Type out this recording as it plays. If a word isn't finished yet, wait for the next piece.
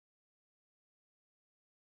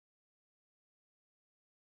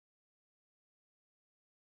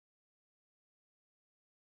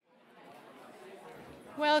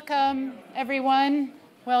Welcome, everyone.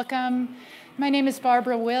 Welcome. My name is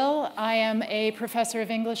Barbara Will. I am a professor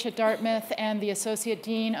of English at Dartmouth and the Associate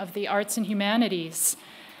Dean of the Arts and Humanities.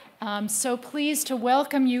 So pleased to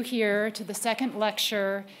welcome you here to the second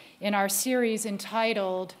lecture in our series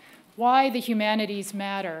entitled, Why the Humanities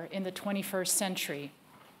Matter in the 21st Century.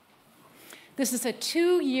 This is a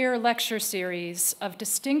 2-year lecture series of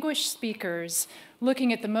distinguished speakers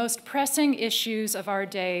looking at the most pressing issues of our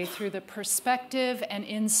day through the perspective and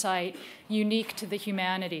insight unique to the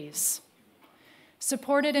humanities.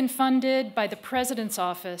 Supported and funded by the President's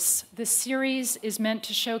Office, this series is meant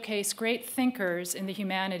to showcase great thinkers in the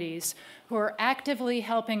humanities who are actively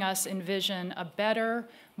helping us envision a better,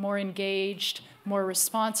 more engaged, more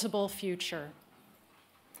responsible future.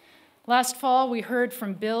 Last fall, we heard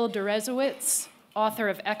from Bill Deresiewicz, author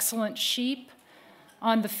of Excellent Sheep,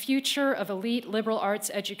 on the future of elite liberal arts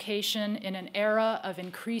education in an era of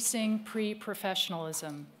increasing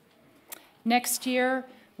pre-professionalism. Next year,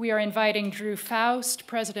 we are inviting Drew Faust,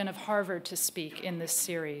 president of Harvard, to speak in this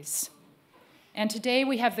series. And today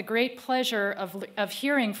we have the great pleasure of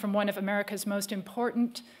hearing from one of America's most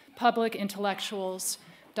important public intellectuals,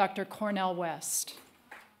 Dr. Cornel West.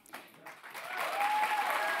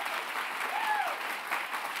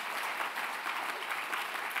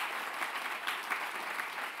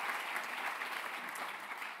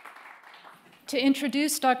 To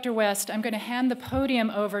introduce Dr. West, I'm going to hand the podium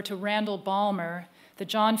over to Randall Balmer, the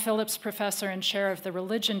John Phillips Professor and Chair of the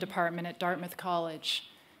Religion Department at Dartmouth College.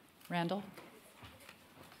 Randall?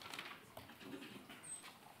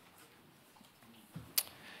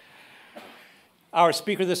 Our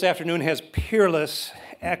speaker this afternoon has peerless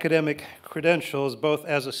academic credentials, both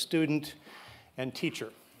as a student and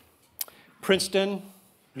teacher. Princeton,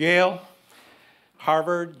 Yale,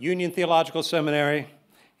 Harvard, Union Theological Seminary,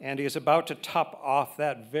 and he is about to top off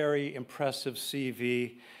that very impressive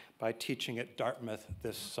CV by teaching at Dartmouth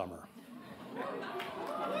this summer.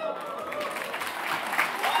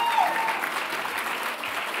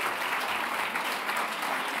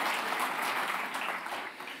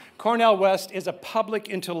 Cornel West is a public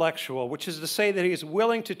intellectual, which is to say that he is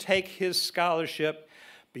willing to take his scholarship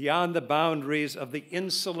beyond the boundaries of the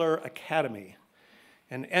insular academy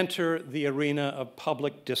and enter the arena of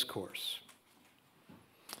public discourse.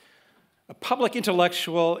 A public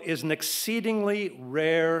intellectual is an exceedingly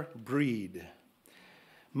rare breed.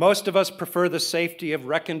 Most of us prefer the safety of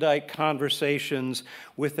recondite conversations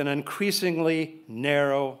with an increasingly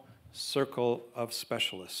narrow circle of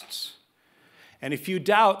specialists. And if you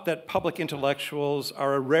doubt that public intellectuals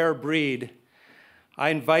are a rare breed,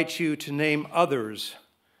 I invite you to name others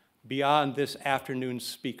beyond this afternoon's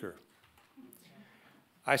speaker.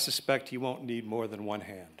 I suspect you won't need more than one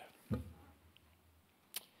hand.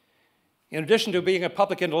 In addition to being a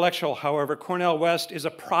public intellectual, however, Cornel West is a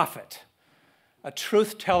prophet, a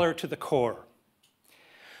truth teller to the core.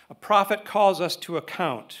 A prophet calls us to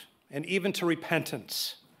account and even to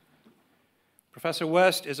repentance. Professor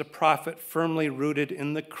West is a prophet firmly rooted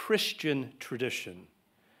in the Christian tradition,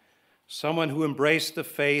 someone who embraced the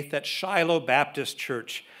faith at Shiloh Baptist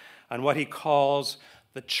Church on what he calls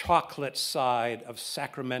the chocolate side of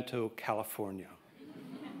Sacramento, California.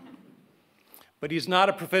 But he's not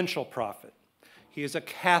a provincial prophet. He is a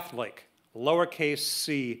Catholic, lowercase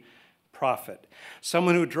c, prophet,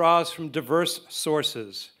 someone who draws from diverse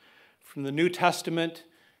sources, from the New Testament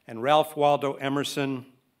and Ralph Waldo Emerson,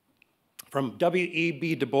 from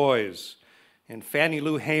W.E.B. Du Bois, and Fannie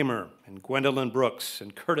Lou Hamer, and Gwendolyn Brooks,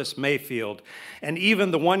 and Curtis Mayfield, and even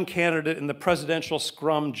the one candidate in the presidential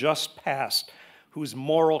scrum just passed, whose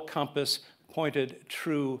moral compass pointed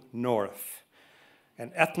true north,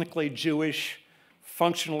 an ethnically Jewish,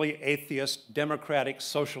 functionally atheist, democratic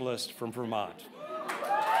socialist from Vermont.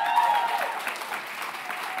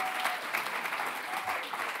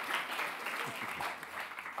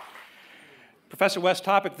 Professor West's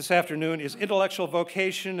topic this afternoon is intellectual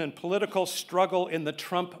vocation and political struggle in the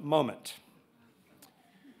Trump moment.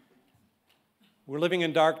 We're living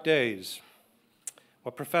in dark days,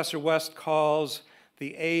 what Professor West calls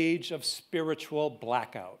the age of spiritual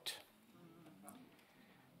blackout.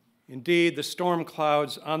 Indeed, the storm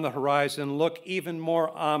clouds on the horizon look even more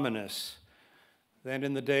ominous than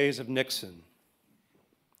in the days of Nixon.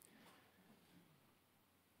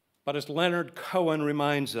 But as Leonard Cohen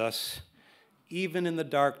reminds us, even in the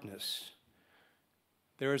darkness,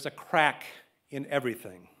 there is a crack in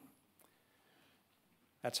everything.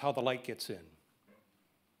 That's how the light gets in.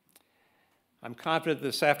 I'm confident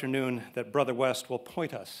this afternoon that Brother West will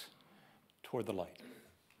point us toward the light.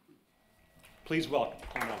 Please welcome.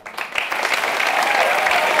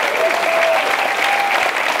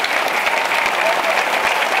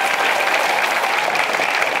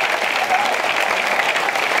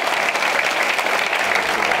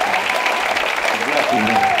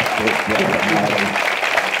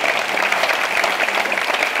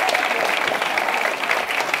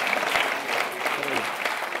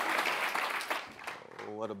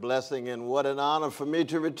 What a blessing and what an honor for me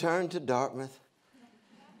to return to Dartmouth.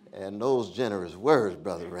 And those generous words,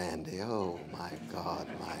 Brother Randy. Oh, my God,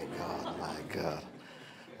 my God, my God.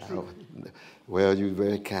 Well, you're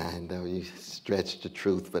very kind, though. You stretched the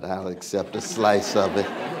truth, but I'll accept a slice of it.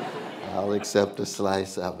 I'll accept a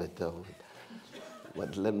slice of it, though.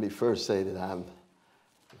 But let me first say that I've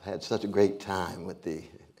had such a great time with the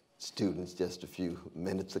students just a few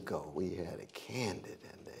minutes ago. We had a candid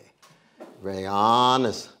and a very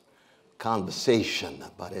honest conversation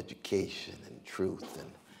about education and truth and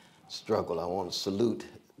struggle. I want to salute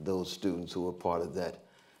those students who were part of that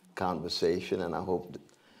conversation, and I hope that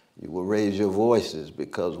you will raise your voices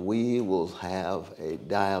because we will have a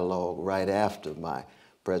dialogue right after my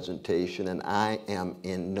presentation, and I am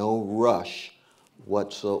in no rush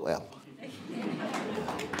whatsoever.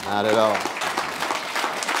 Not at all.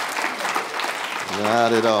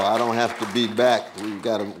 Not at all. I don't have to be back. We've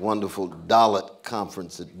got a wonderful Dalit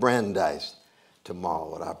conference at Brandeis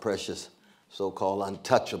tomorrow with our precious so-called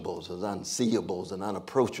untouchables, as unseeables and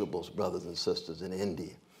unapproachables brothers and sisters in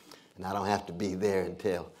India. And I don't have to be there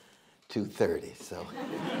until 2:30, so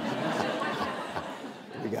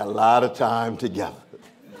we got a lot of time together.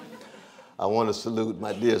 I want to salute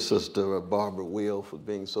my dear sister, Barbara Will, for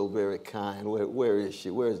being so very kind. Where is she?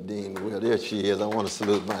 Where's Dean Will? There she is. I want to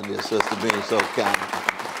salute my dear sister being so kind.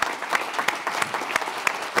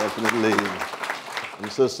 Definitely.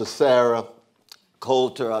 And Sister Sarah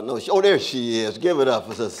Coulter, I know she, oh, there she is. Give it up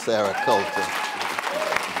for Sister Sarah Coulter.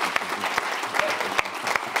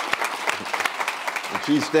 And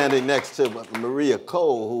she's standing next to Maria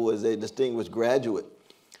Cole, who is a distinguished graduate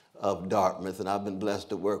of Dartmouth, and I've been blessed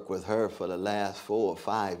to work with her for the last 4 or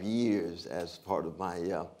 5 years as part of my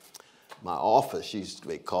my office.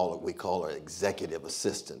 We call her executive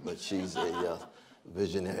assistant, but she's a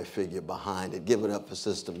visionary figure behind it. Give it up for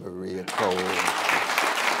Sister Maria Cole.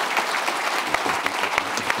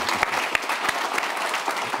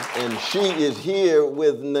 And she is here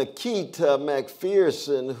with Nikita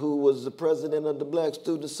McPherson, who was the president of the Black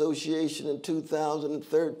Student Association in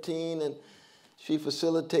 2013, and she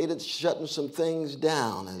facilitated shutting some things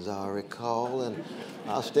down, as I recall, and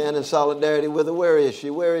I'll stand in solidarity with her. Where is she?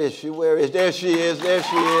 Where is she? Where is she? There she is. There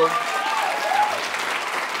she is.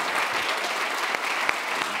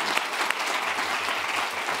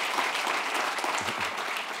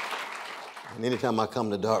 And anytime I come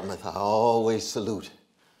to Dartmouth, I always salute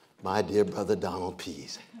my dear brother Donald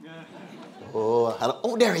Pease.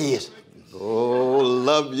 Oh, there he is. Oh,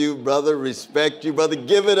 love you, brother. Respect you, brother.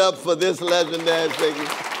 Give it up for this legendary figure.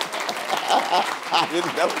 I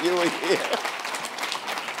didn't know you were here.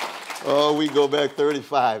 Oh, we go back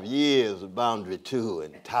 35 years of Boundary 2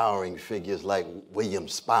 and towering figures like William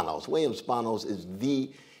Spanos. William Spanos is the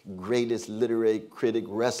greatest literary critic,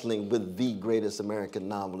 wrestling with the greatest American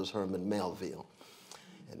novelist, Herman Melville.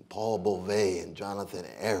 And Paul Beauvais and Jonathan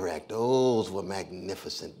Erac. Those were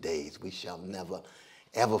magnificent days. We shall never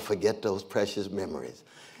ever forget those precious memories.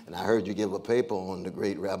 And I heard you give a paper on the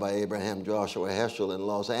great Rabbi Abraham Joshua Heschel in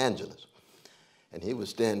Los Angeles. And he was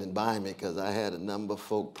standing by me because I had a number of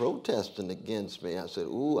folk protesting against me. I said,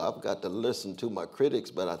 ooh, I've got to listen to my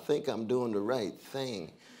critics, but I think I'm doing the right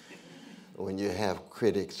thing when you have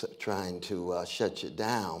critics trying to shut you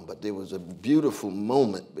down. But there was a beautiful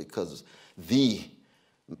moment because the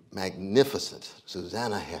magnificent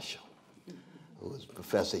Susanna Heschel, who was a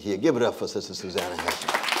professor here. Give it up for Sister Susanna Heschel.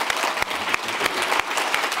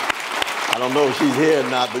 I don't know if she's here or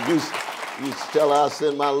not, but you tell her I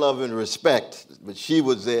send my love and respect. But she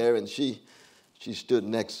was there, and she stood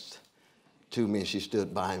next to me, and she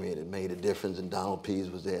stood by me, and it made a difference. And Donald Pease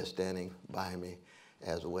was there standing by me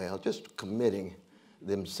as well, just committing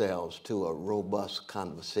themselves to a robust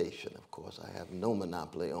conversation. Of course, I have no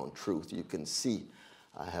monopoly on truth. You can see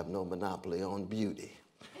I have no monopoly on beauty.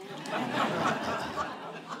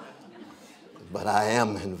 But I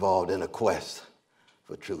am involved in a quest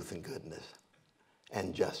for truth and goodness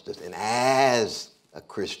and justice. And as a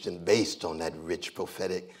Christian, based on that rich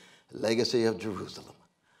prophetic legacy of Jerusalem,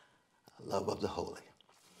 love of the holy.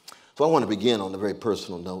 So I want to begin on a very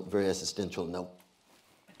personal note, very existential note.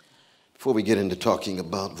 Before we get into talking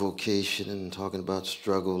about vocation and talking about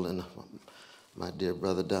struggle and my dear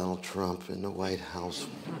brother Donald Trump in the White House.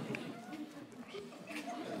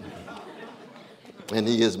 And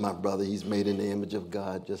he is my brother. He's made in the image of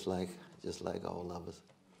God, just like all of us.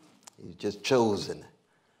 He's just chosen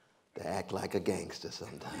to act like a gangster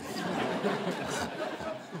sometimes.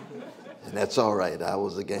 And that's all right. I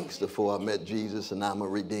was a gangster before I met Jesus, and I'm a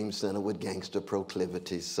redeemed sinner with gangster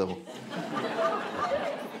proclivities, so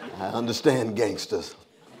I understand gangsters.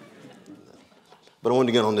 But I want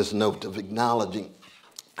to get on this note of acknowledging,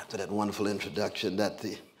 after that wonderful introduction, that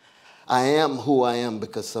I am who I am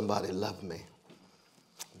because somebody loved me,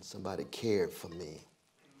 and somebody cared for me,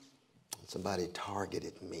 and somebody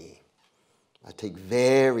targeted me. I take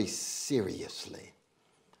very seriously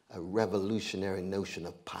a revolutionary notion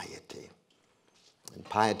of piety. And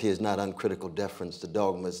piety is not uncritical deference to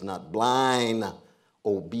dogma. It's not blind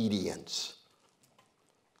obedience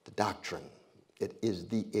to doctrine. It is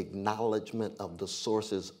the acknowledgement of the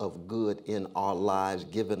sources of good in our lives,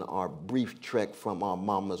 given our brief trek from our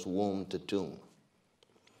mama's womb to tomb.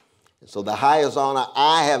 And so the highest honor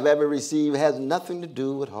I have ever received has nothing to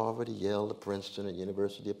do with Harvard or Yale or Princeton or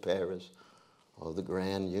University of Paris or the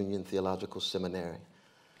Grand Union Theological Seminary,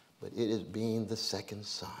 but it is being the second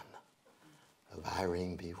son of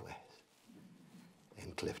Irene B. West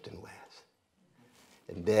and Clifton West.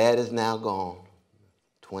 And Dad is now gone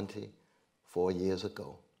 24 years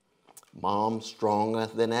ago. Mom stronger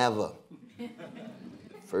than ever.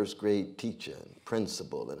 First grade teacher and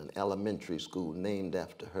principal in an elementary school named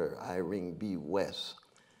after her, Irene B. West,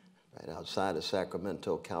 right outside of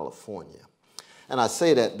Sacramento, California. And I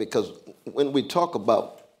say that because when we talk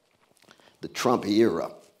about the Trump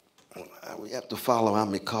era, we have to follow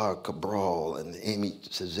Amilcar Cabral and Amy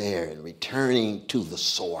Césaire in returning to the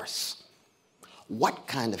source. What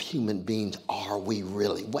kind of human beings are we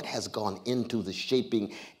really? What has gone into the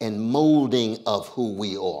shaping and molding of who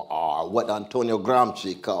we all are? What Antonio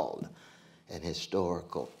Gramsci called an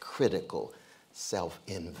historical, critical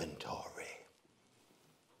self-inventory.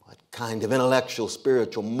 What kind of intellectual,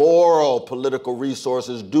 spiritual, moral, political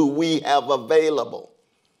resources do we have available,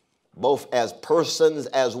 both as persons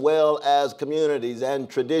as well as communities and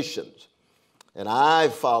traditions? And I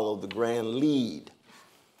followed the grand lead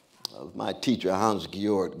of my teacher,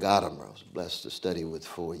 Hans-Georg Gadamer. I was blessed to study with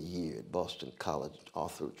for a year at Boston College,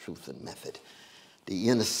 author of Truth and Method. The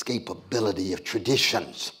inescapability of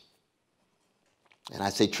traditions. And I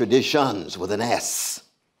say traditions with an S.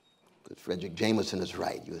 But Frederick Jameson is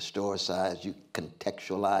right. You historicize, you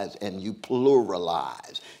contextualize, and you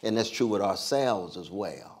pluralize. And that's true with ourselves as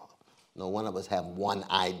well. No one of us have one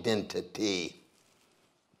identity,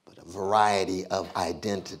 but a variety of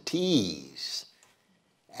identities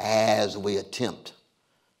as we attempt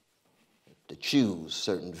to choose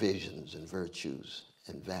certain visions and virtues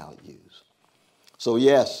and values. So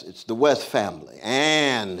yes, it's the West family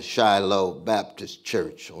and Shiloh Baptist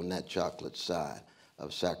Church on that chocolate side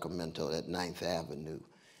of Sacramento at 9th Avenue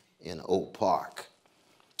in Oak Park.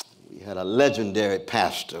 We had a legendary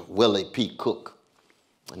pastor, Willie P. Cook,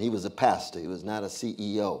 and he was a pastor. He was not a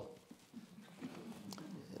CEO,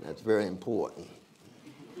 and that's very important.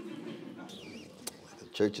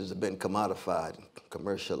 Churches have been commodified,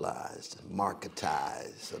 commercialized,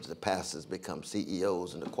 marketized, so the pastors become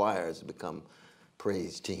CEOs and the choirs become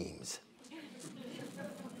praise teams.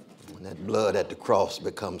 And that blood at the cross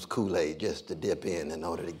becomes Kool-Aid just to dip in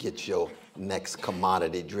order to get your next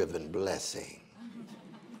commodity-driven blessing.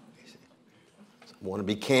 So I want to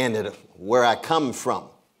be candid of where I come from.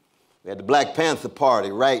 We had the Black Panther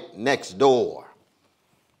Party right next door.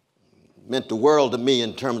 It meant the world to me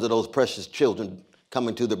in terms of those precious children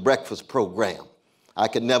coming to the breakfast program. I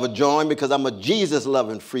could never join because I'm a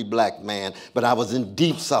Jesus-loving free black man, but I was in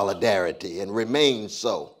deep solidarity and remain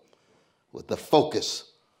so with the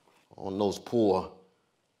focus on those poor,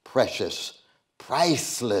 precious,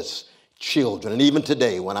 priceless children. And even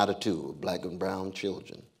today, 1 out of 2 black and brown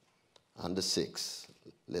children under 6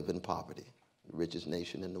 live in poverty, the richest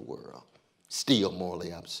nation in the world, still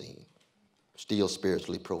morally obscene, still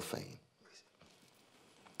spiritually profane.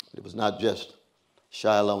 It was not just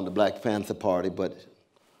Shiloh and the Black Panther Party, but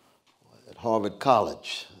at Harvard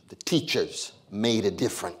College, the teachers made a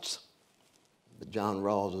difference. The John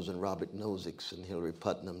Rawls and Robert Nozick's and Hillary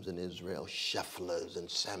Putnam's and Israel Scheffler's and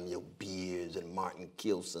Samuel Beers and Martin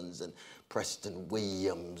Kilson's and Preston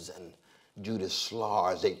Williams and Judith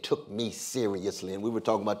Slar's, they took me seriously. And we were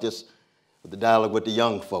talking about this with the dialogue with the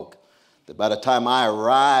young folk, that by the time I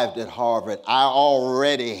arrived at Harvard, I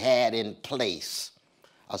already had in place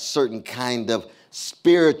a certain kind of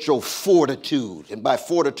spiritual fortitude. And by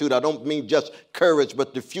fortitude, I don't mean just courage,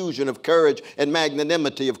 but the fusion of courage and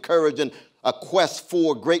magnanimity, of courage and a quest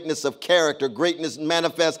for greatness of character. Greatness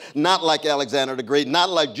manifests not like Alexander the Great, not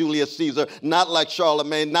like Julius Caesar, not like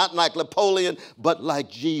Charlemagne, not like Napoleon, but like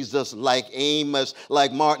Jesus, like Amos,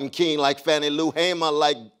 like Martin King, like Fannie Lou Hamer,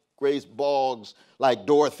 like Grace Boggs, like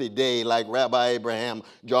Dorothy Day, like Rabbi Abraham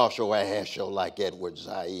Joshua Heschel, like Edward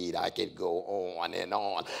Said. I could go on and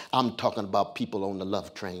on. I'm talking about people on the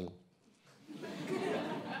love train.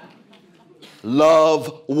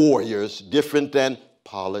 Love warriors, different than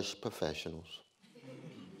polished professionals.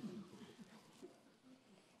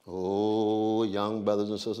 Oh, young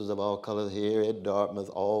brothers and sisters of all colors here at Dartmouth,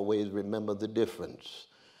 always remember the difference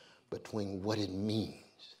between what it means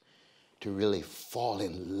to really fall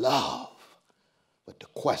in love with the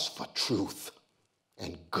quest for truth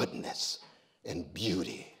and goodness and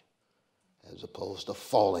beauty, as opposed to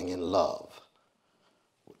falling in love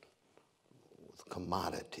with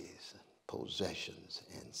commodities and possessions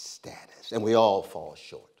and status. And we all fall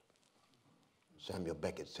short. Samuel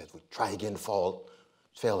Beckett says, we try again, fail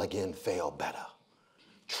again, fail better.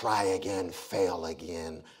 Try again, fail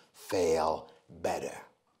better.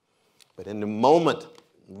 But in the moment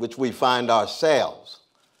in which we find ourselves,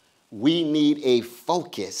 we need a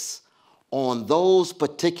focus on those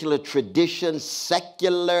particular traditions,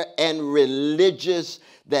 secular and religious,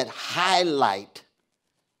 that highlight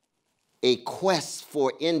a quest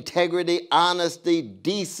for integrity, honesty,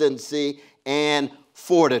 decency, and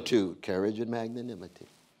fortitude, courage and magnanimity.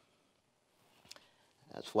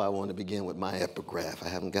 That's why I want to begin with my epigraph. I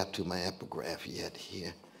haven't got to my epigraph yet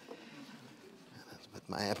here. But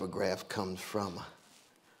my epigraph comes from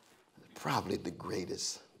probably the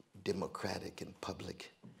greatest democratic and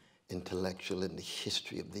public intellectual in the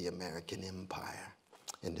history of the American empire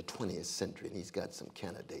in the 20th century. And he's got some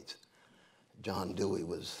candidates. John Dewey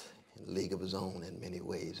was in a league of his own in many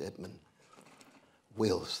ways. Edmund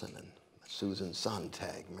Wilson and Susan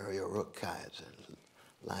Sontag, Muriel Rukeyser,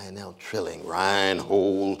 Lionel Trilling,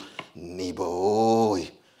 Reinhold Niebuhr. Oh,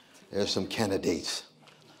 there's some candidates.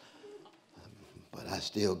 But I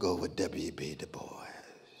still go with W.B. Du Bois.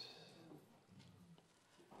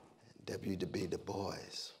 W.B. Du Bois,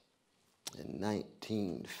 in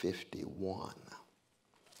 1951,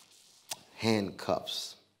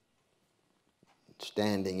 handcuffs,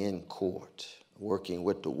 standing in court, working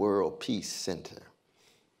with the World Peace Center,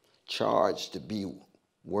 charged to be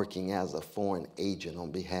working as a foreign agent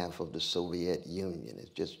on behalf of the Soviet Union, is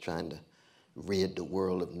just trying to rid the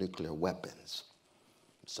world of nuclear weapons,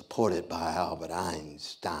 supported by Albert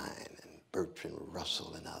Einstein and Bertrand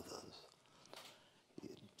Russell and others. He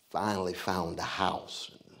finally found a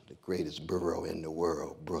house in the greatest borough in the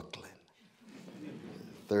world, Brooklyn,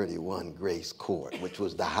 31 Grace Court, which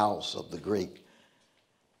was the house of the great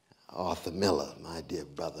Arthur Miller, my dear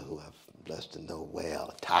brother, who I've blessed to know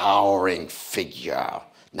well, a towering figure,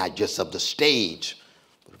 not just of the stage,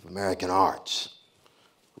 but of American arts,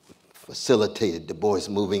 who facilitated Du Bois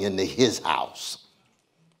moving into his house.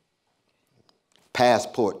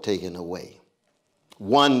 Passport taken away.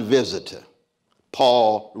 One visitor,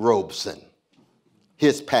 Paul Robeson,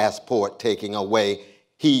 his passport taken away,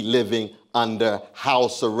 he living under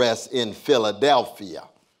house arrest in Philadelphia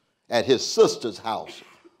at his sister's house,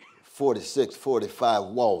 4645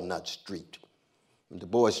 Walnut Street. And Du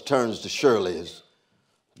Bois turns to Shirley, his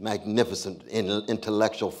magnificent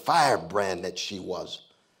intellectual firebrand that she was.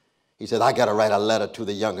 He said, I got to write a letter to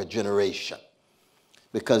the younger generation,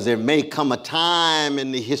 because there may come a time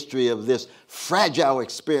in the history of this fragile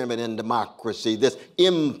experiment in democracy, this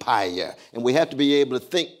empire, and we have to be able to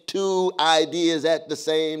think two ideas at the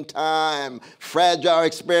same time, fragile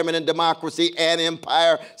experiment in democracy and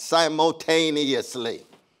empire simultaneously.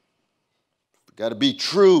 We've got to be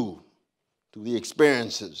true to the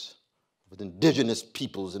experiences with indigenous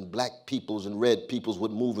peoples and black peoples and red peoples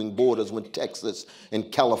with moving borders when Texas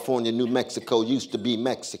and California, New Mexico used to be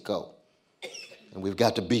Mexico. And we've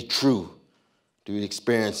got to be true to the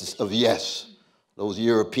experiences of, yes, those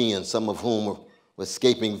Europeans, some of whom were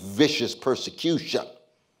escaping vicious persecution,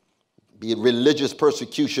 be it religious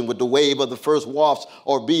persecution with the wave of the first wafts,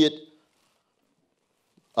 or be it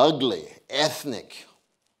ugly, ethnic,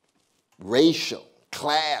 racial,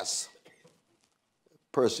 class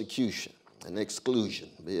persecution and exclusion,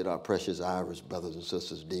 be it our precious Irish brothers and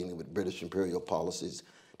sisters dealing with British imperial policies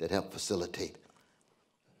that help facilitate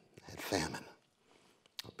that famine,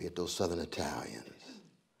 or be it those Southern Italians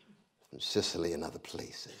from Sicily and other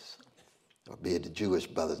places, or be it the Jewish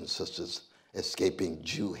brothers and sisters escaping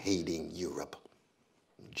Jew-hating Europe,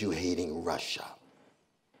 Jew-hating Russia.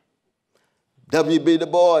 W.B. Du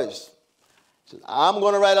Bois said, I'm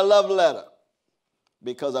going to write a love letter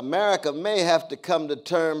because America may have to come to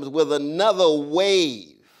terms with another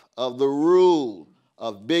wave of the rule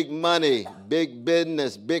of big money, big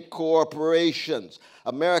business, big corporations.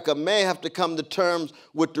 America may have to come to terms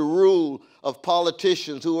with the rule of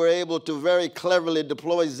politicians who are able to very cleverly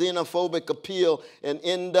deploy xenophobic appeal and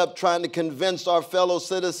end up trying to convince our fellow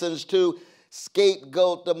citizens to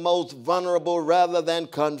scapegoat the most vulnerable rather than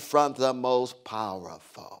confront the most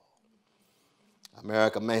powerful.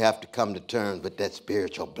 America may have to come to terms with that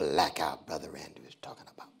spiritual blackout Brother Randy was talking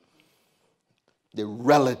about. The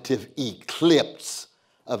relative eclipse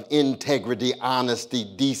of integrity, honesty,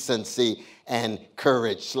 decency, and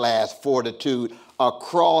courage/fortitude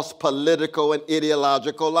across political and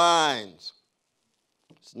ideological lines.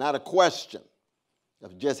 It's not a question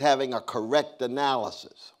of just having a correct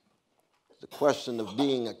analysis. It's a question of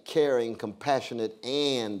being a caring, compassionate,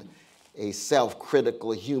 and a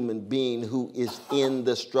self-critical human being who is in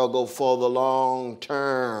the struggle for the long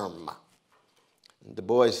term. And Du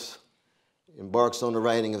Bois embarks on the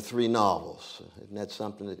writing of 3 novels. Isn't that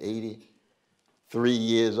something at 83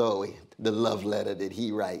 years old? The love letter that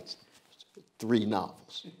he writes, 3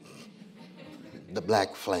 novels. The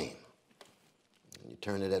Black Flame. And you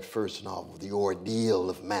turn to that first novel, The Ordeal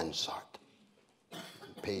of Mansart.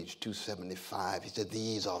 Page 275, he said,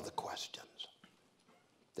 these are the questions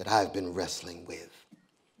that I've been wrestling with.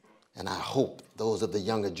 And I hope those of the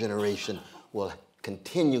younger generation will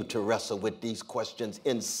continue to wrestle with these questions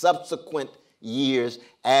in subsequent years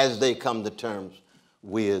as they come to terms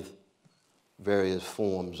with various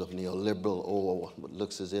forms of neoliberal or what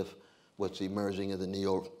looks as if what's emerging as a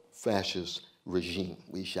neo-fascist regime.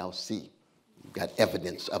 We shall see. We've got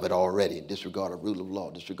evidence of it already. Disregard of rule of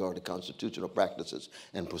law, disregard of constitutional practices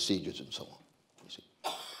and procedures and so on. You see.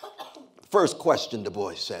 First question, Du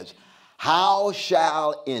Bois says, how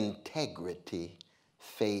shall integrity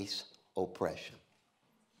face oppression?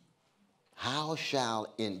 How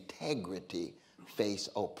shall integrity face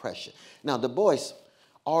oppression? Now, Du Bois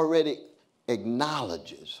already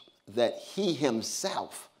acknowledges that he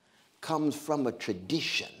himself comes from a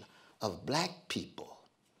tradition of black people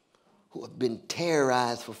who have been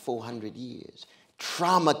terrorized for 400 years,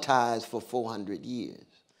 traumatized for 400 years,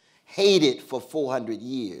 hated for 400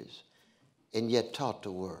 years, and yet taught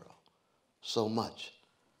the world so much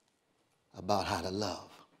about how to love.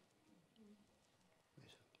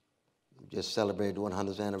 We just celebrated the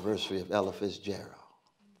 100th anniversary of Ella Fitzgerald.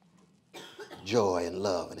 Joy and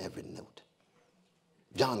love in every note.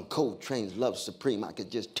 John Coltrane's Love Supreme, I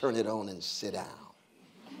could just turn it on and sit down.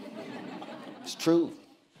 It's true.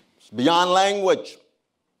 It's beyond language.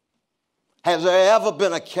 Has there ever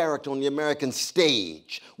been a character on the American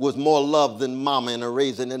stage with more love than Mama in A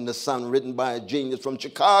Raisin in the Sun, written by a genius from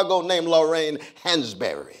Chicago named Lorraine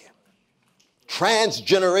Hansberry?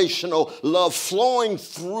 Transgenerational love flowing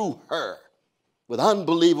through her with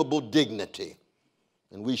unbelievable dignity.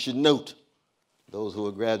 And we should note those who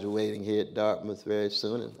are graduating here at Dartmouth very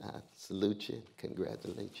soon, and I salute you,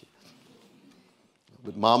 congratulate you.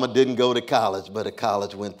 But Mama didn't go to college, but a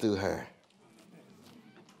college went through her.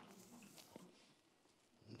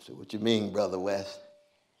 So what you mean, Brother West?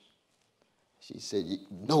 She said,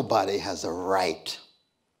 nobody has a right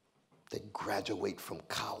to graduate from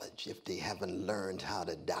college if they haven't learned how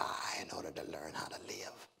to die in order to learn how to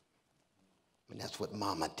live. And that's what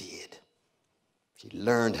Mama did. She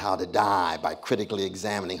learned how to die by critically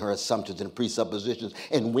examining her assumptions and presuppositions.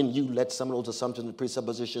 And when you let some of those assumptions and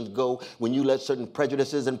presuppositions go, when you let certain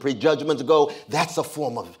prejudices and prejudgments go, that's a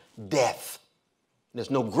form of death.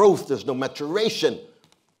 There's no growth, there's no maturation,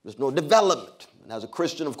 there's no development. And as a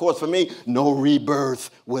Christian, of course, for me, no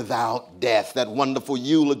rebirth without death. That wonderful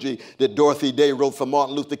eulogy that Dorothy Day wrote for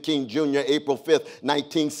Martin Luther King Jr., April 5th,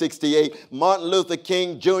 1968. Martin Luther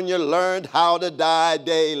King Jr. learned how to die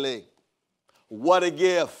daily. What a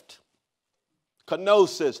gift.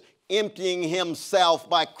 Kenosis, emptying himself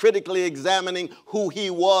by critically examining who he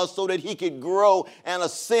was so that he could grow and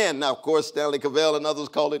ascend. Now, of course, Stanley Cavell and others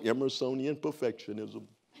call it Emersonian perfectionism.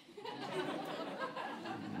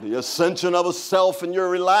 The ascension of a self, and you're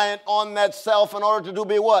reliant on that self in order to do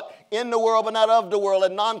be what? In the world, but not of the world. A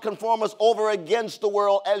nonconformist over against the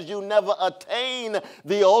world as you never attain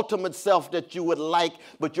the ultimate self that you would like,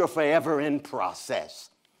 but you're forever in process.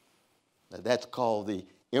 Now, that's called the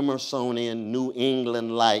Emersonian, New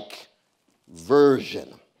England-like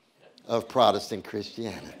version of Protestant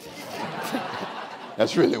Christianity.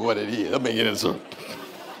 That's really what it is. I mean, it is.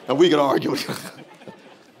 And we can argue.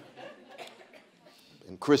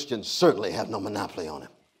 And Christians certainly have no monopoly on it.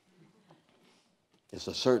 It's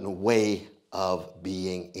a certain way of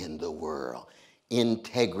being in the world.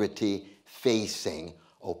 Integrity facing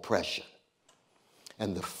oppression.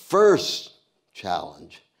 And the first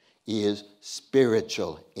challenge is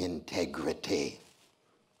spiritual integrity.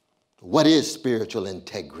 What is spiritual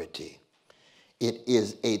integrity? It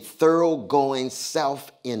is a thoroughgoing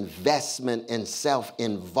self-investment and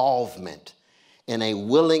self-involvement in a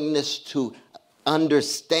willingness to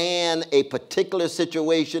understand a particular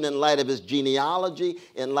situation in light of its genealogy,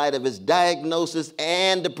 in light of its diagnosis,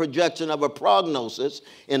 and the projection of a prognosis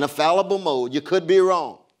in a fallible mode. You could be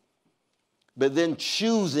wrong. But then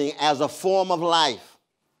choosing as a form of life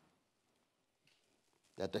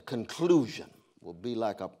that the conclusion will be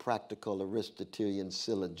like a practical Aristotelian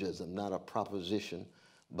syllogism, not a proposition,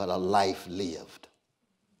 but a life lived.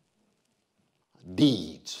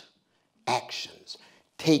 Deeds, actions,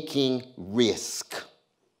 taking risk,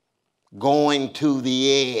 going to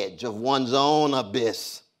the edge of one's own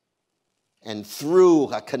abyss, and through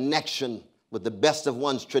a connection with the best of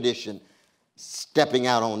one's tradition, stepping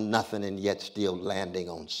out on nothing and yet still landing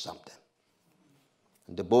on something.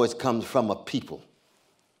 And Du Bois comes from a people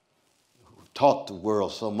taught the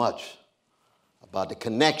world so much about the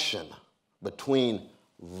connection between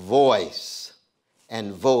voice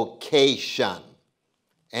and vocation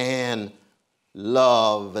and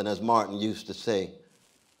love, and as Martin used to say,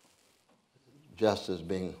 justice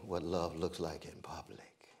being what love looks like in public.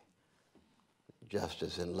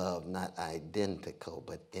 Justice and love not identical,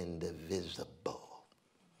 but indivisible.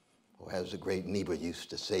 Or as the great Niebuhr used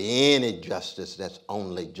to say, any justice that's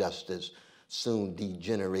only justice soon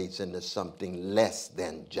degenerates into something less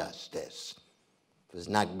than justice. If it's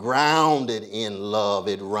not grounded in love,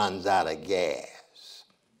 it runs out of gas.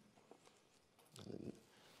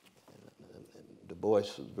 Du Bois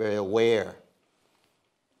was very aware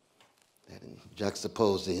that in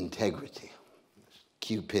juxtaposed to integrity,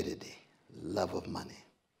 cupidity, love of money,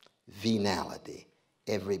 venality,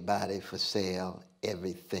 everybody for sale,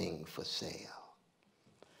 everything for sale.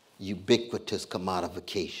 Ubiquitous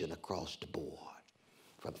commodification across the board,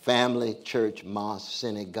 from family, church, mosque,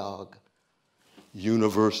 synagogue,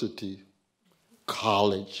 university,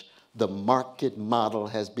 college. The market model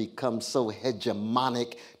has become so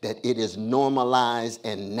hegemonic that it is normalized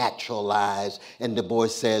and naturalized. And Du Bois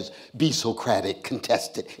says, be Socratic,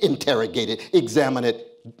 contest it, interrogate it, examine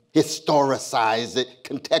it, historicize it,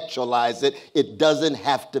 contextualize it. It doesn't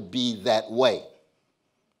have to be that way.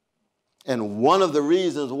 And one of the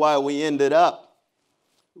reasons why we ended up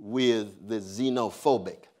with the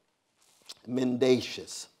xenophobic,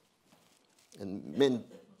 mendacious, and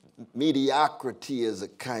mediocrity is a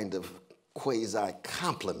kind of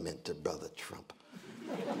quasi-compliment to Brother Trump.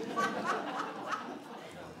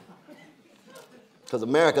 Because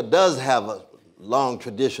America does have a long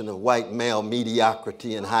tradition of white male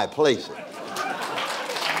mediocrity in high places.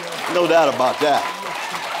 No doubt about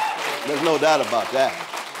that. There's no doubt about that.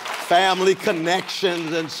 Family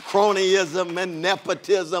connections and cronyism and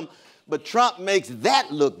nepotism, but Trump makes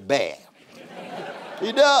that look bad.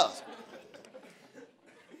 He does.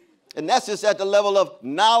 And that's just at the level of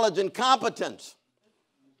knowledge and competence.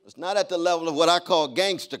 It's not at the level of what I call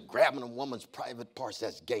gangster, grabbing a woman's private parts,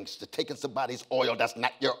 that's gangster. Taking somebody's oil, that's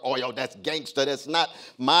not your oil, that's gangster. That's not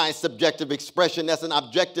my subjective expression, that's an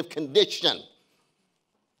objective condition.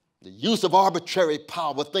 The use of arbitrary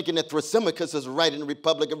power, thinking that Thrasymachus is right in the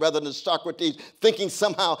Republic rather than Socrates, thinking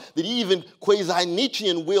somehow that even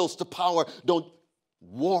quasi-Nietzschean wills to power don't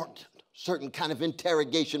warrant certain kind of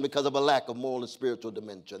interrogation because of a lack of moral and spiritual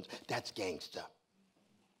dimensions. That's gangster.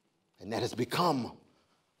 And that has become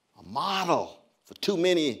a model for too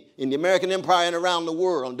many in the American empire and around the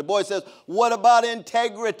world. And Du Bois says, what about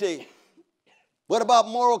integrity? What about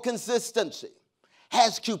moral consistency?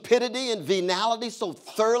 Has cupidity and venality so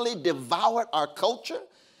thoroughly devoured our culture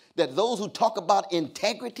that those who talk about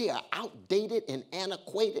integrity are outdated and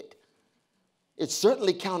antiquated? It's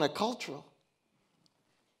certainly countercultural.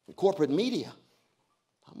 In corporate media,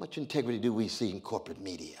 how much integrity do we see in corporate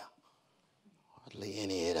media? Hardly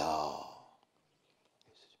any at all.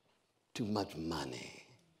 Too much money.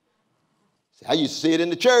 See, I used to see it in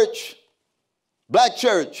the church, black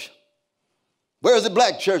church. Where has the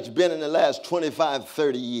black church been in the last 25,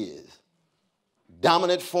 30 years?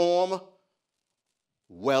 Dominant form,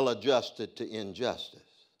 well adjusted to injustice,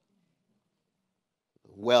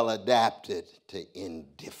 well adapted to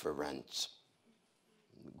indifference.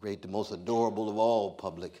 The most adorable of all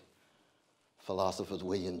public philosophers,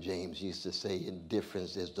 William James, used to say,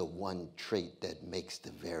 indifference is the one trait that makes the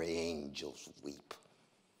very angels weep.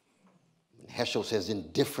 Heschel says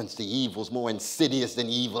indifference to evil is more insidious than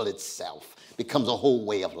evil itself. Becomes a whole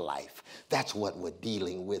way of life. That's what we're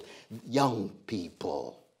dealing with. Young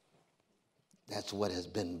people, that's what has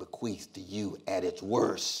been bequeathed to you at its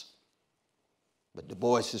worst. But Du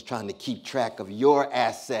Bois is trying to keep track of your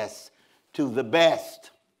access to the best.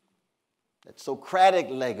 that Socratic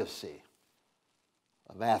legacy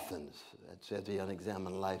of Athens that says the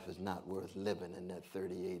unexamined life is not worth living, in that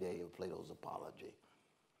 38a of Plato's Apology.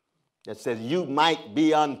 That says you might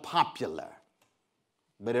be unpopular,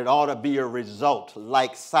 but it ought to be a result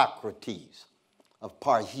like Socrates of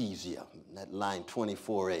Parrhesia, that line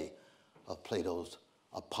 24a of Plato's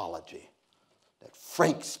Apology. That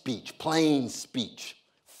frank speech, plain speech,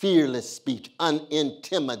 fearless speech,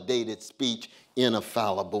 unintimidated speech in a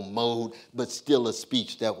fallible mode, but still a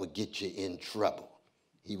speech that would get you in trouble.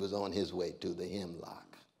 He was on his way to the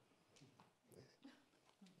hemlock.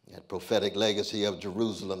 That prophetic legacy of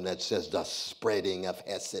Jerusalem that says the spreading of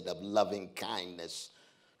hesed, of loving kindness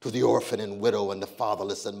to the orphan and widow and the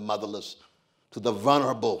fatherless and motherless, to the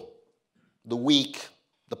vulnerable, the weak,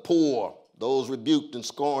 the poor, those rebuked and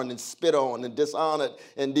scorned and spit on and dishonored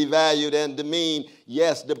and devalued and demeaned.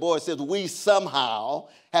 Yes, Du Bois says we somehow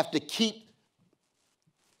have to keep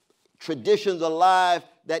traditions alive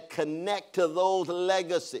that connect to those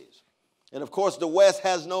legacies. And of course, the West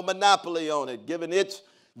has no monopoly on it, given its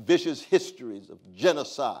vicious histories of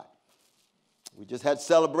genocide. We just had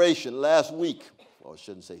celebration last week, or I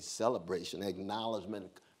shouldn't say celebration, acknowledgement,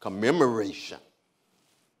 commemoration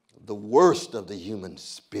of the worst of the human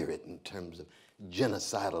spirit in terms of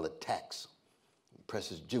genocidal attacks.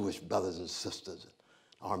 Precious Jewish brothers and sisters,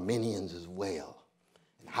 Armenians as well.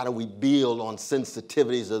 And how do we build on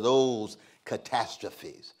sensitivities of those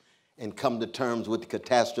catastrophes and come to terms with the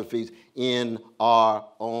catastrophes in our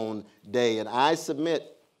own day? And I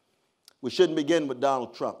submit we shouldn't begin with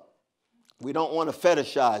Donald Trump. We don't want to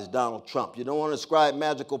fetishize Donald Trump. You don't want to ascribe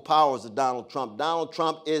magical powers to Donald Trump. Donald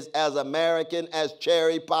Trump is as American as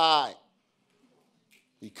cherry pie.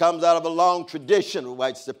 He comes out of a long tradition of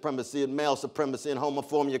white supremacy and male supremacy and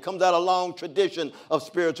homophobia. He comes out of a long tradition of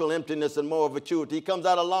spiritual emptiness and moral vacuity. He comes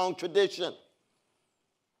out of a long tradition.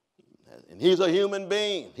 And he's a human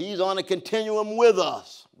being. He's on a continuum with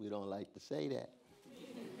us. We don't like to say that.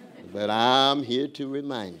 But I'm here to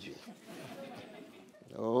remind you.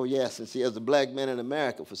 Oh, yes, and see, as a black man in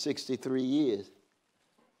America for 63 years,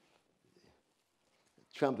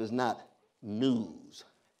 Trump is not news.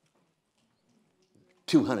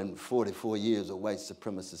 244 years of white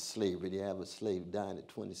supremacist slavery. The average slave died at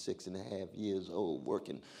 26 and a half years old,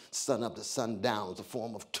 working sun up to sundown as a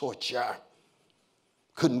form of torture.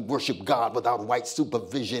 Couldn't worship God without white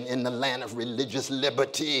supervision in the land of religious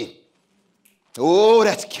liberty. Oh,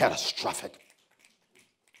 that's catastrophic.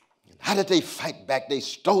 How did they fight back? They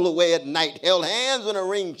stole away at night, held hands in a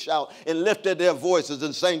ring shout, and lifted their voices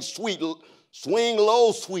and sang swing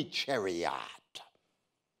low, sweet chariot,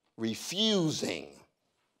 refusing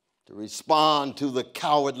to respond to the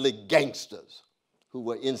cowardly gangsters who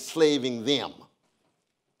were enslaving them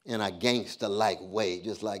in a gangster-like way,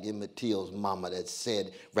 just like Emmett Till's mama that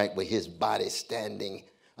said, right with his body standing,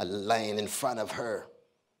 laying in front of her,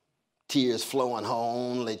 tears flowing, her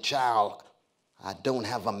only child, I don't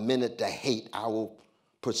have a minute to hate. I will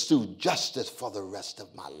pursue justice for the rest of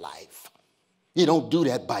my life. You don't do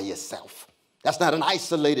that by yourself. That's not an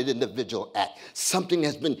isolated individual act. Something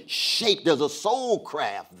has been shaped. There's a soul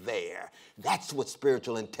craft there. That's what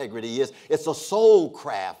spiritual integrity is. It's a soul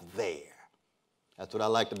craft there. That's what I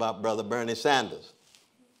liked about Brother Bernie Sanders.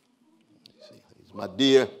 He's my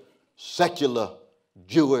dear secular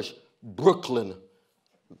Jewish Brooklyn,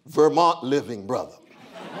 Vermont living brother.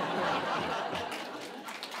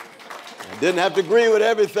 Didn't have to agree with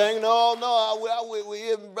everything. No,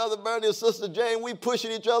 we Brother Bernie and Sister Jane, we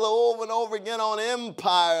pushing each other over and over again on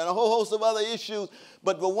empire and a whole host of other issues.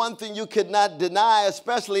 But the one thing you could not deny,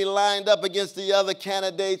 especially lined up against the other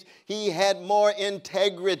candidates, he had more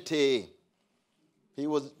integrity. He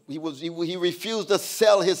refused to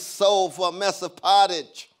sell his soul for a mess of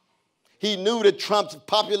pottage. He knew that Trump's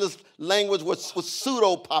populist language was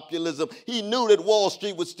pseudo-populism. He knew that Wall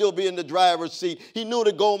Street would still be in the driver's seat. He knew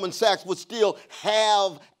that Goldman Sachs would still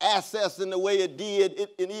have access in the way it did,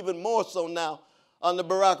 and even more so now under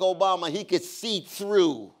Barack Obama. He could see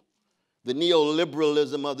through the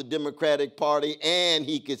neoliberalism of the Democratic Party, and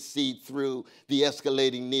he could see through the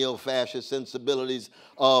escalating neo-fascist sensibilities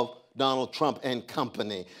of Donald Trump and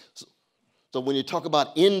company. So when you talk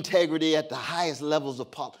about integrity at the highest levels of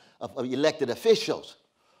elected officials,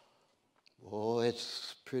 oh,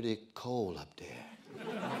 it's pretty cold up there.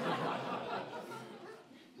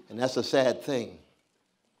 And that's a sad thing.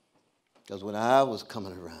 Because when I was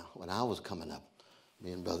coming up,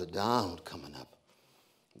 me and Brother Donald coming up,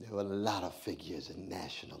 there were a lot of figures in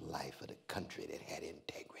national life of the country that had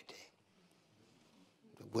integrity.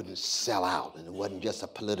 That wouldn't sell out, and it wasn't just a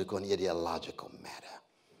political and ideological matter.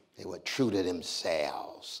 They were true to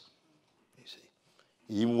themselves.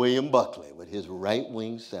 Even William Buckley, with his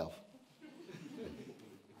right-wing self,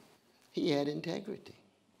 he had integrity.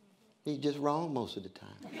 He's just wrong most of the time.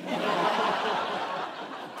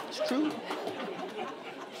 It's true.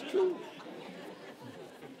 It's true.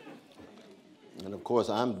 And of course,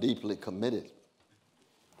 I'm deeply committed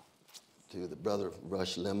to the brother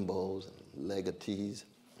Rush Limbaugh's and legatees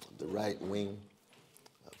of the right wing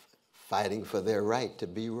of fighting for their right to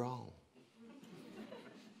be wrong.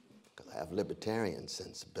 Because I have libertarian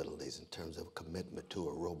sensibilities in terms of commitment to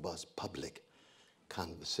a robust public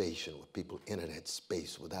conversation where people enter that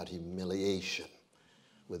space without humiliation,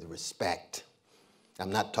 with respect.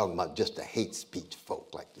 I'm not talking about just the hate speech folk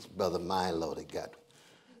like this brother Milo that got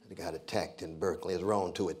attacked in Berkeley. It's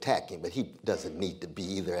wrong to attack him, but he doesn't need to be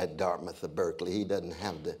either at Dartmouth or Berkeley. He doesn't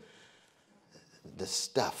have the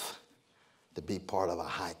stuff to be part of a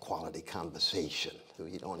high-quality conversation.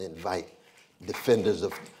 You don't invite defenders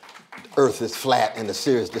of Earth is flat in a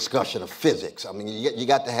serious discussion of physics. I mean, you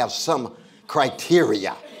got to have some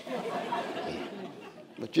criteria.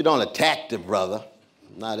 But you don't attack the brother,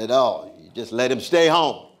 not at all. You just let him stay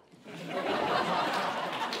home.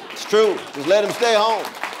 It's true, just let him stay home.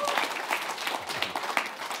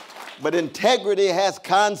 But integrity has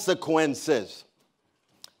consequences.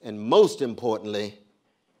 And most importantly,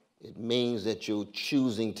 it means that you're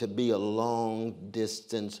choosing to be a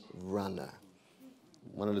long-distance runner.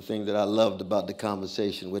 One of the things that I loved about the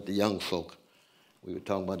conversation with the young folk, we were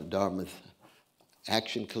talking about the Dartmouth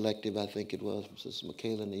Action Collective, I think it was, Sister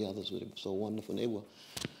Michaela and the others were so wonderful. And they were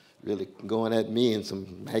really going at me in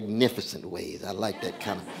some magnificent ways. I like that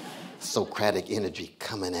kind of Socratic energy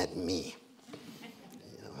coming at me.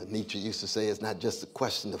 Nietzsche used to say it's not just a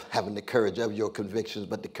question of having the courage of your convictions,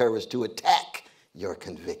 but the courage to attack your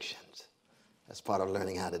convictions. That's part of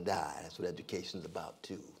learning how to die. That's what education's about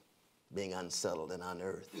too. Being unsettled and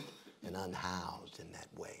unearthed and unhoused in that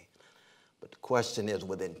way. But the question is,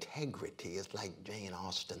 with integrity, it's like Jane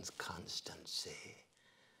Austen's constancy.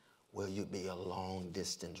 Will you be a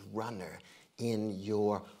long-distance runner in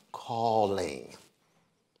your calling,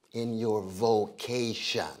 in your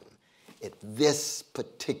vocation? At this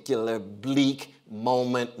particular bleak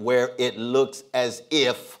moment where it looks as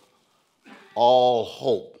if all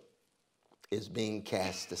hope is being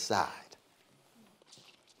cast aside.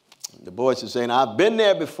 The voice is saying, I've been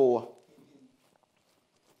there before.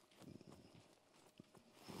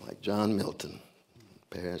 Like John Milton,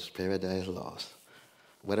 Paradise Lost.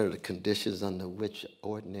 What are the conditions under which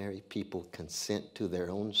ordinary people consent to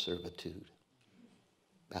their own servitude?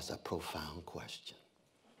 That's a profound question.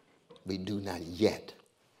 We do not yet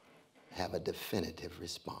have a definitive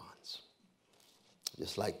response.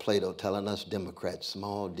 Just like Plato telling us Democrats,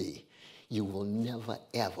 small d, you will never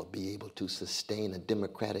ever be able to sustain a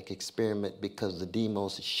democratic experiment because the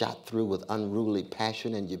demos is shot through with unruly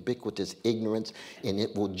passion and ubiquitous ignorance, and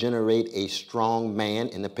it will generate a strong man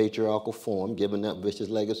in the patriarchal form, giving up vicious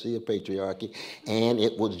legacy of patriarchy, and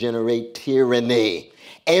it will generate tyranny.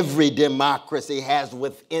 Every democracy has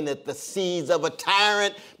within it the seeds of a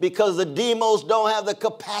tyrant because the demos don't have the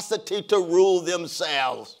capacity to rule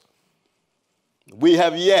themselves. We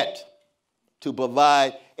have yet to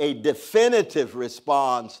provide a definitive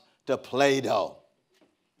response to Plato,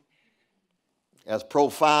 as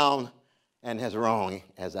profound and as wrong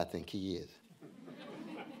as I think he is.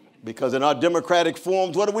 Because in our democratic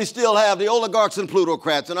forms, what do we still have? The oligarchs and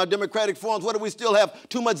plutocrats. In our democratic forms, what do we still have?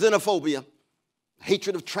 Too much xenophobia,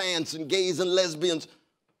 hatred of trans and gays and lesbians,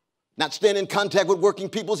 not staying in contact with working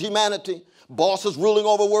people's humanity, bosses ruling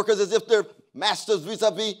over workers as if they're masters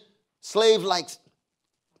vis-a-vis slave-like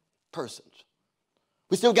persons.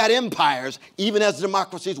 We still got empires, even as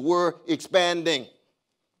democracies were expanding.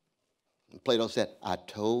 And Plato said, I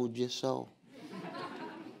told you so.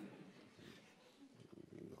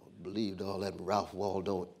 Believed all that Ralph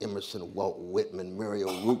Waldo Emerson, Walt Whitman, Muriel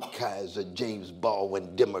Rukeyser, James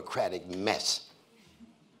Baldwin, democratic mess.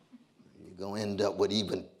 You're going to end up with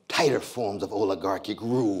even tighter forms of oligarchic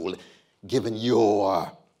rule, given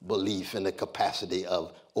your belief in the capacity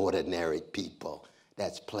of ordinary people.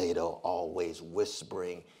 That's Plato always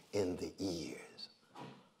whispering in the ears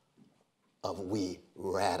of we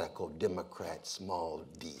radical Democrats, small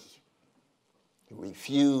d. He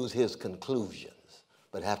refused his conclusions,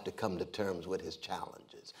 but have to come to terms with his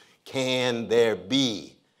challenges. Can there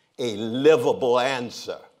be a livable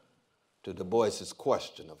answer to Du Bois's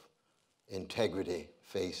question of integrity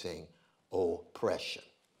facing oppression?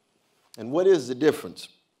 And what is the difference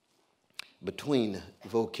between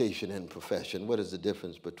vocation and profession? What is the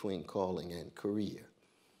difference between calling and career?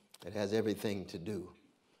 It has everything to do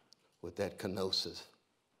with that kenosis,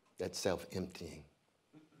 that self-emptying.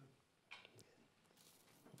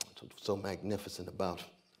 so magnificent about,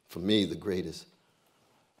 for me, the greatest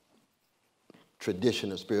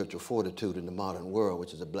tradition of spiritual fortitude in the modern world,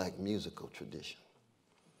 which is a black musical tradition.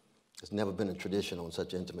 There's never been a tradition on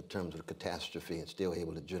such intimate terms with catastrophe and still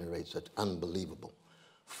able to generate such unbelievable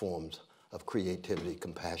forms of creativity,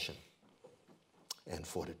 compassion, and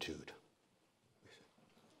fortitude.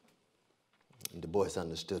 And Du Bois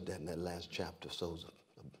understood that in that last chapter, Souls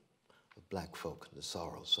of Black Folk, the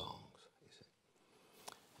Sorrow Songs.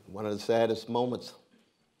 One of the saddest moments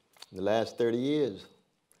in the last 30 years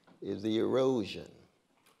is the erosion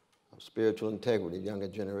of spiritual integrity of the younger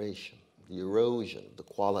generation, the erosion of the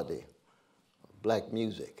quality of black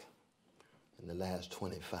music in the last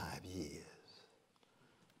 25 years,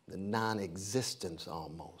 the non-existence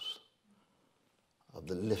almost of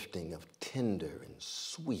the lifting of tender and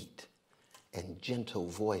sweet and gentle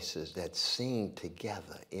voices that sing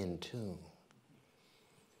together in tune.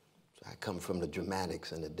 I come from the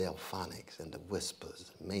dramatics and the delphonics and the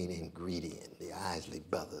whispers, the main ingredient, the Isley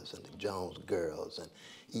Brothers and the Jones Girls and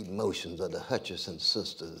emotions of the Hutchison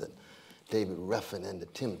Sisters and David Ruffin and the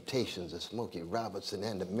Temptations, the Smokey Robertson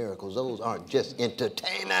and the Miracles. Those aren't just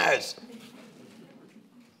entertainers.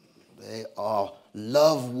 They are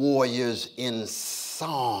love warriors in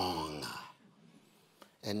song.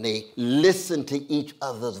 And they listen to each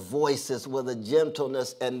other's voices with a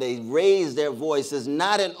gentleness, and they raise their voices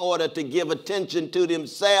not in order to give attention to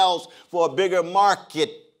themselves for a bigger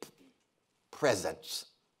market presence,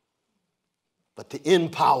 but to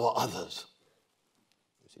empower others.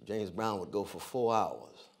 You see, James Brown would go for 4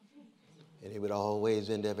 hours, and he would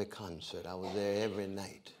always end every concert. I was there every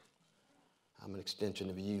night. I'm an extension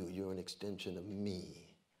of you. You're an extension of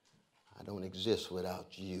me. I don't exist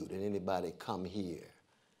without you. Did anybody come here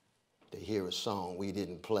to hear a song we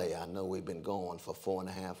didn't play? I know we've been going for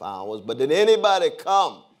 4.5 hours, but did anybody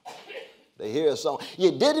come to hear a song?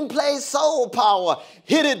 You didn't play Soul Power.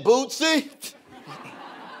 Hit it, Bootsy.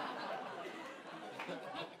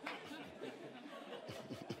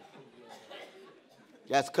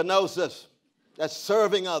 That's kenosis. That's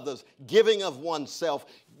serving others, giving of oneself,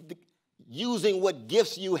 using what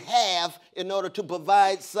gifts you have in order to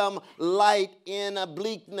provide some light in a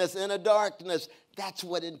bleakness, in a darkness. That's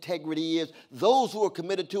what integrity is. Those who are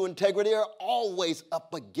committed to integrity are always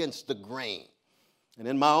up against the grain. And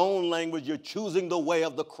in my own language, you're choosing the way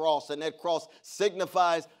of the cross, and that cross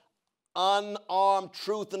signifies unarmed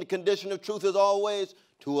truth, and the condition of truth is always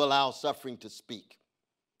to allow suffering to speak.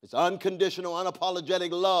 It's unconditional,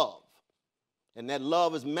 unapologetic love, and that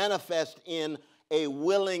love is manifest in a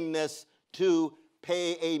willingness to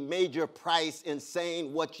pay a major price in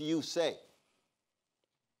saying what you say.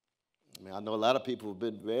 I mean, I know a lot of people have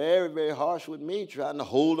been very, very harsh with me trying to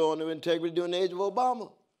hold on to integrity during the age of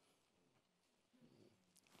Obama.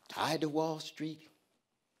 Tied to Wall Street,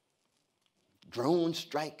 drone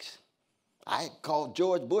strikes. I called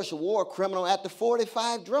George Bush a war criminal after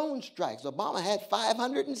 45 drone strikes. Obama had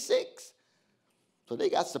 506. So they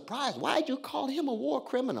got surprised. Why'd you call him a war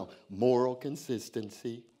criminal? Moral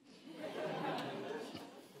consistency.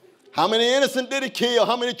 How many innocent did he kill?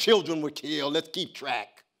 How many children were killed? Let's keep track.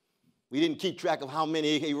 We didn't keep track of how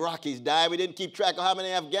many Iraqis died. We didn't keep track of how many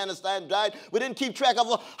Afghanistan died. We didn't keep track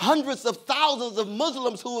of hundreds of thousands of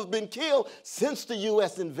Muslims who have been killed since the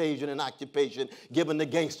U.S. invasion and occupation, given the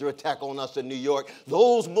gangster attack on us in New York.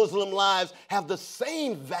 Those Muslim lives have the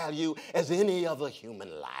same value as any other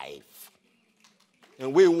human life.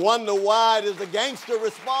 And we wonder why does the gangster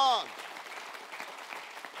respond?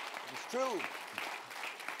 It's true.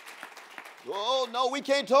 Oh, no, we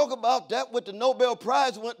can't talk about that with the Nobel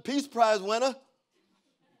Peace Prize winner.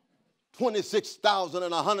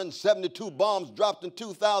 26,172 bombs dropped in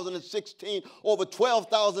 2016. Over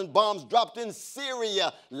 12,000 bombs dropped in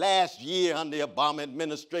Syria last year under the Obama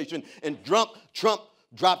administration. And Trump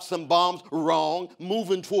dropped some bombs wrong,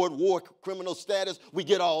 moving toward war criminal status. We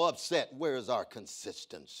get all upset. Where is our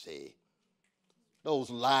consistency? Those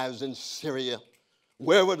lives in Syria,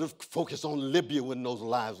 where were the focus on Libya when those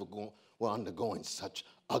lives were undergoing such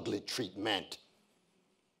ugly treatment?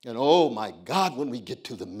 And oh my God, when we get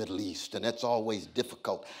to the Middle East, and that's always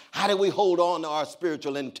difficult, how do we hold on to our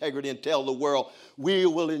spiritual integrity and tell the world we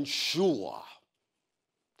will ensure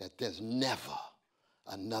that there's never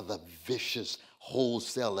another vicious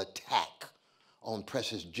wholesale attack on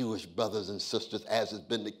precious Jewish brothers and sisters, as has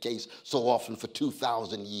been the case so often for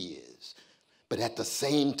 2,000 years. But at the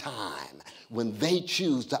same time, when they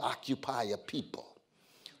choose to occupy a people,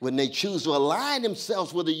 when they choose to align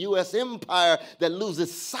themselves with a U.S. empire that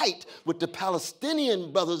loses sight with the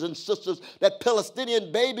Palestinian brothers and sisters, that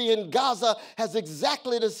Palestinian baby in Gaza has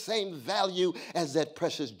exactly the same value as that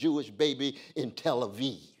precious Jewish baby in Tel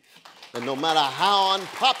Aviv. And no matter how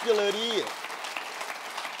unpopular it is,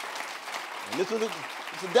 and it's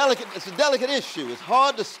a delicate issue. It's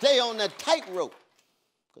hard to stay on that tightrope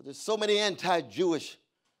because there's so many anti-Jewish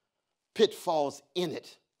pitfalls in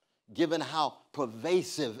it, given how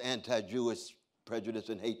pervasive anti-Jewish prejudice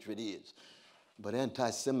and hatred is. But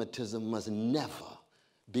anti-Semitism must never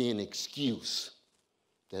be an excuse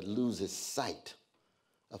that loses sight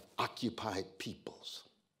of occupied peoples,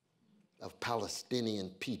 of Palestinian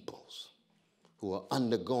peoples who are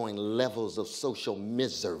undergoing levels of social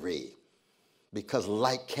misery because,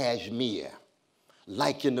 like Kashmir,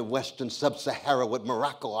 like in the Western Sub-Sahara with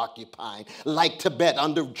Morocco occupying, like Tibet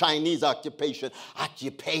under Chinese occupation,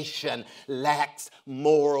 occupation lacks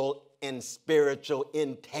moral and spiritual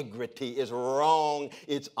integrity. It's wrong,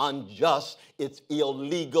 it's unjust, it's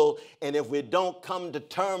illegal, and if we don't come to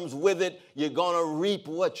terms with it, you're going to reap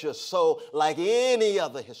what you sow like any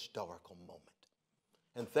other historical moment.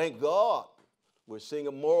 And thank God we're seeing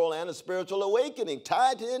a moral and a spiritual awakening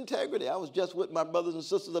tied to integrity. I was just with my brothers and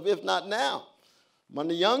sisters of If Not Now, among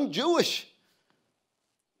the young Jewish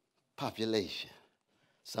population.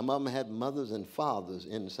 Some of them had mothers and fathers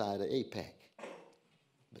inside of AIPAC,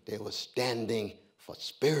 but they were standing for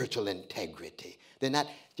spiritual integrity. They're not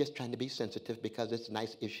just trying to be sensitive because it's a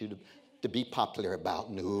nice issue to be popular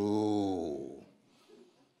about. No.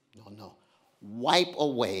 Wipe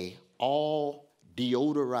away all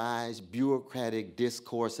deodorized bureaucratic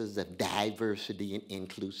discourses of diversity and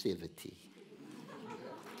inclusivity.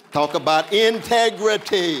 Talk about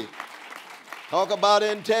integrity. Talk about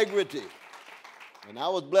integrity. And I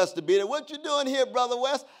was blessed to be there. What you doing here, Brother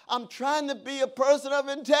West? I'm trying to be a person of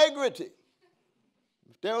integrity.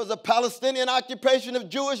 If there was a Palestinian occupation of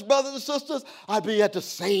Jewish brothers and sisters, I'd be at the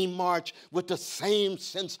same march with the same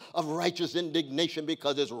sense of righteous indignation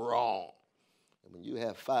because it's wrong. When you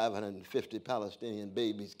have 550 Palestinian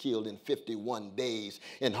babies killed in 51 days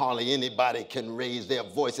and hardly anybody can raise their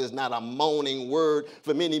voices, not a moaning word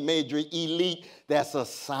from any major elite, that's a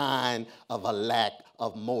sign of a lack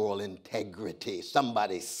of moral integrity.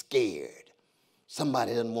 Somebody's scared.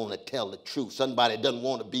 Somebody doesn't want to tell the truth. Somebody doesn't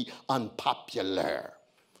want to be unpopular.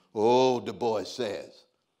 Oh, Du Bois says,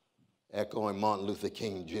 echoing Martin Luther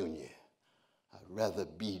King Jr., I'd rather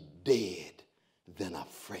be dead than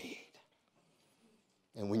afraid.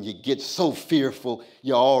 And when you get so fearful,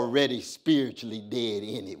 you're already spiritually dead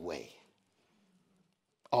anyway.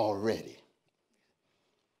 Already.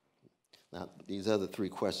 Now, these other three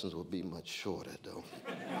questions will be much shorter, though.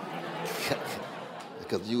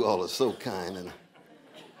 Because you all are so kind. And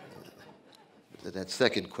that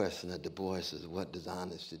second question of Du Bois is, what does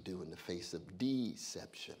honesty do in the face of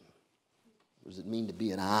deception? What does it mean to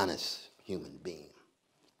be an honest human being?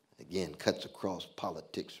 Again, cuts across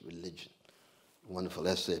politics, religion. Wonderful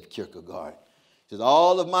essay of Kierkegaard. He says,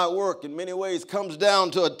 all of my work in many ways comes down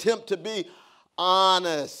to attempt to be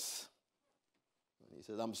honest. He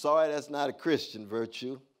says, I'm sorry, that's not a Christian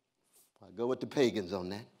virtue. I go with the pagans on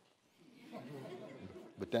that.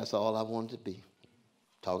 But that's all I wanted to be.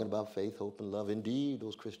 Talking about faith, hope, and love. Indeed,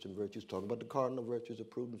 those Christian virtues. Talking about the cardinal virtues of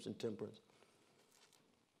prudence and temperance.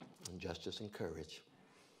 And justice and courage.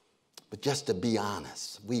 But just to be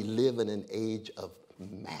honest, we live in an age of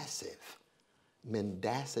massive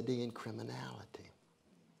mendacity and criminality.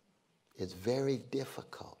 It's very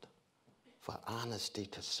difficult for honesty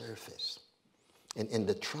to surface. And in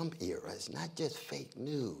the Trump era, it's not just fake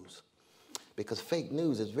news, because fake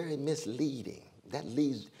news is very misleading. That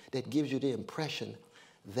gives you the impression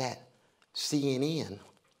that CNN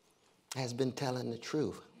has been telling the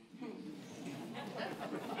truth.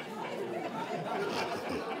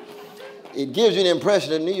 It gives you the impression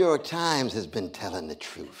the New York Times has been telling the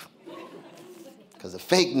truth. Because the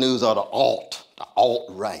fake news are the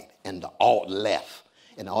alt-right, and the alt-left.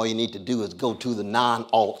 And all you need to do is go to the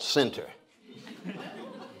non-alt center.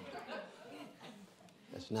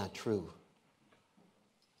 That's not true.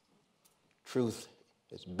 Truth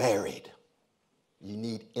is buried. You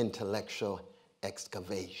need intellectual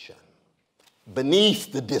excavation.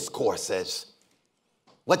 Beneath the discourses,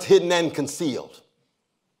 what's hidden and concealed?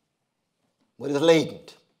 What is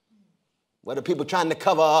latent? What are people trying to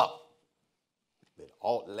cover up?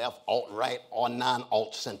 Alt-left, alt-right, or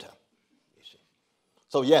non-alt center.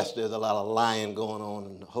 So yes, there's a lot of lying going on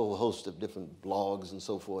in a whole host of different blogs and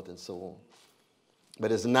so forth and so on.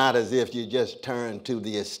 But it's not as if you just turn to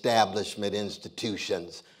the establishment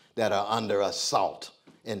institutions that are under assault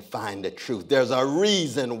and find the truth. There's a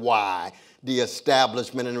reason why the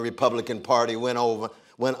establishment in the Republican Party went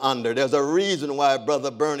under. There's a reason why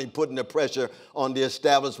Brother Bernie putting the pressure on the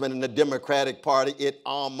establishment in the Democratic Party, it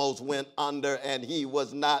almost went under, and he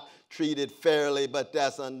was not treated fairly, but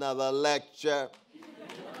that's another lecture.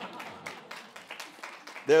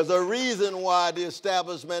 There's a reason why the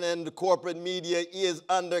establishment and the corporate media is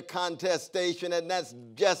under contestation, and that's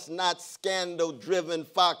just not scandal-driven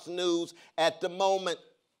Fox News at the moment.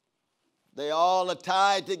 They all are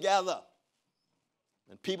tied together,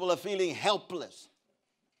 and people are feeling helpless,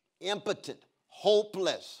 impotent,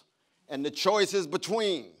 hopeless, and the choice is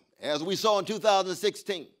between, as we saw in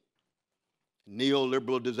 2016,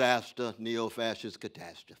 neoliberal disaster, neo-fascist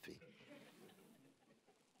catastrophe.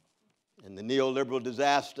 And the neoliberal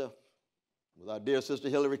disaster with our dear sister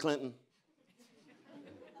Hillary Clinton.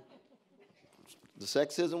 The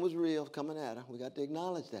sexism was real coming at her. We got to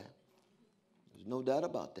acknowledge that. There's no doubt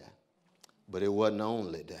about that. But it wasn't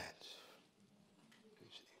only that.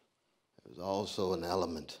 There was also an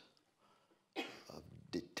element of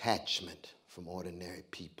detachment from ordinary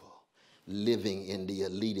people, living in the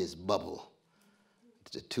elitist bubble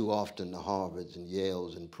that too often the Harvards and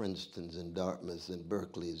Yales and Princetons and Dartmouths and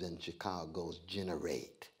Berkeleys and Chicagos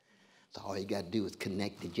generate. So all you got to do is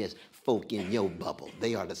connect to just folk in your bubble.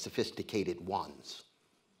 They are the sophisticated ones.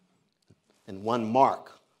 And one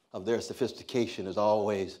mark of their sophistication is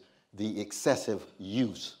always the excessive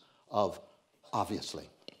use of obviously.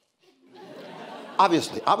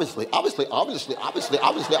 Obviously.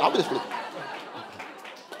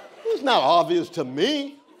 It's not obvious to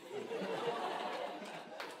me.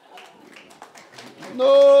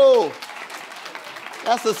 No,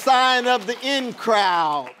 that's a sign of the in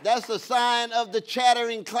crowd. That's a sign of the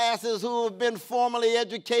chattering classes who have been formally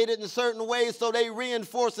educated in certain ways, so they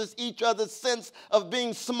reinforces each other's sense of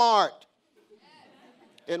being smart.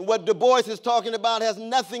 And what Du Bois is talking about has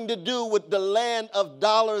nothing to do with the land of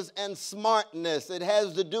dollars and smartness. It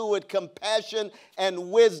has to do with compassion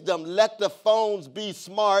and wisdom. Let the phones be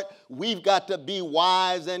smart. We've got to be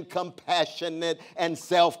wise and compassionate and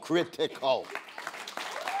self-critical.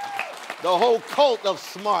 The whole cult of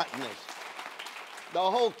smartness. The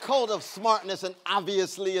whole cult of smartness, and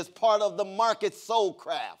obviously, is part of the market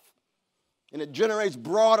soulcraft. And it generates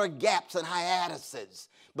broader gaps and hiatuses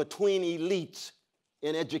between elites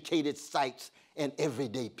and educated sites and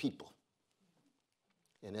everyday people.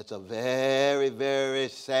 And it's a very, very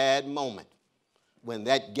sad moment when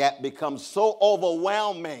that gap becomes so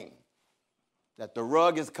overwhelming that the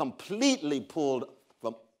rug is completely pulled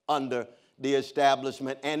from under the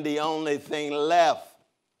establishment, and the only thing left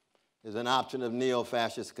is an option of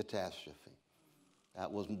neo-fascist catastrophe.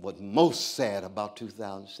 That was what's most sad about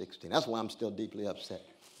 2016. That's why I'm still deeply upset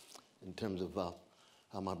in terms of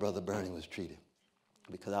how my brother Bernie was treated,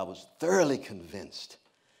 because I was thoroughly convinced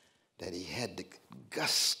that he had the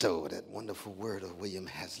gusto, that wonderful word of William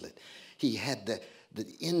Hazlitt. He had the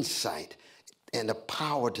insight and the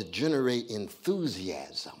power to generate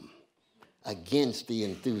enthusiasm against the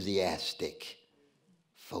enthusiastic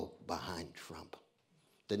folk behind Trump.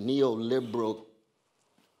 The neoliberal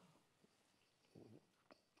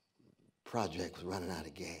project was running out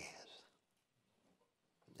of gas.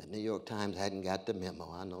 The New York Times hadn't got the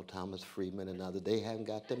memo. I know Thomas Friedman and others, they hadn't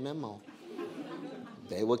got the memo.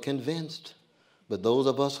 They were convinced. But those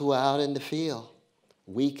of us who are out in the field,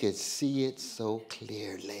 we could see it so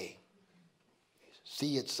clearly.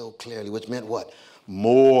 See it so clearly, which meant what?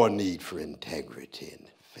 More need for integrity in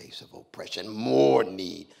the face of oppression, more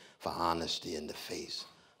need for honesty in the face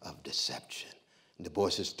of deception. And Du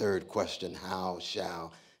Bois's third question, how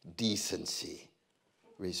shall decency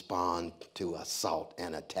respond to assault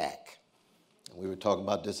and attack? And we were talking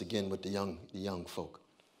about this again with the young folk.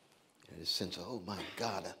 And this sense of, oh my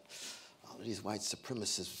God, all of these white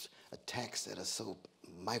supremacist attacks that are so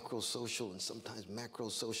micro-social and sometimes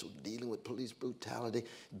macro-social, dealing with police brutality,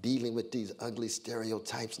 dealing with these ugly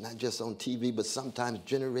stereotypes, not just on TV, but sometimes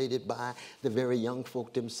generated by the very young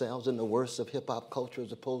folk themselves and the worst of hip-hop culture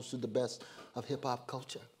as opposed to the best of hip-hop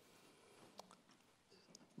culture.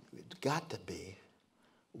 It's got to be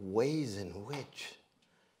ways in which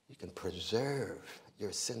you can preserve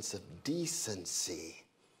your sense of decency.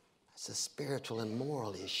 It's a spiritual and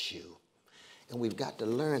moral issue. And we've got to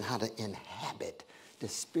learn how to inhabit the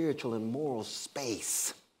spiritual and moral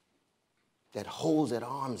space that holds at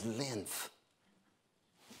arm's length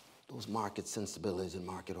those market sensibilities and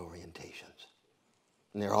market orientations.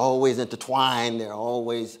 And they're always intertwined, they're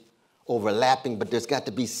always overlapping, but there's got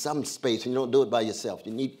to be some space, and you don't do it by yourself.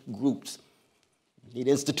 You need groups, you need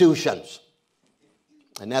institutions.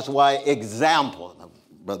 And that's why example,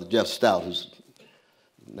 Brother Jeff Stout, who's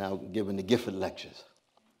now giving the Gifford lectures,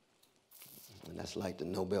 and that's like the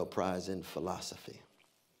Nobel Prize in philosophy.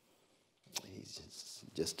 He's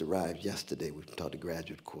just arrived yesterday. We taught a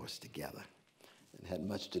graduate course together and had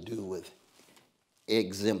much to do with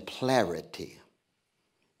exemplarity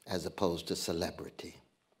as opposed to celebrity.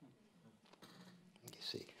 You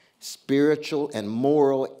see, spiritual and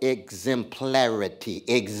moral exemplarity,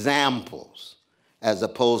 examples, as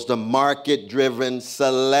opposed to market-driven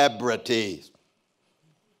celebrities.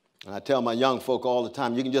 And I tell my young folk all the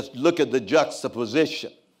time, you can just look at the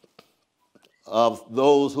juxtaposition of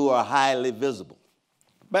those who are highly visible.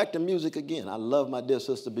 Back to music again. I love my dear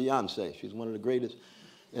sister Beyonce. She's one of the greatest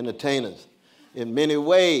entertainers in many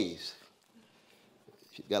ways.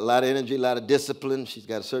 She's got a lot of energy, a lot of discipline. She's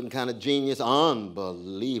got a certain kind of genius,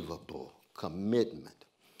 unbelievable commitment.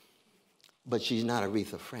 But she's not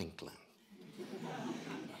Aretha Franklin.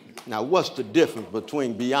 Now, what's the difference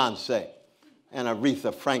between Beyonce and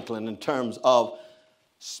Aretha Franklin in terms of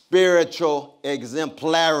spiritual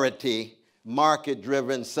exemplarity,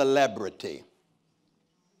 market-driven celebrity?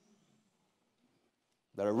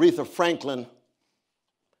 That Aretha Franklin,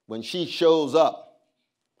 when she shows up,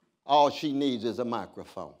 all she needs is a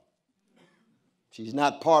microphone. She's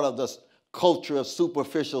not part of this culture of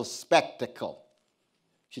superficial spectacle.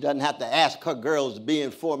 She doesn't have to ask her girls to be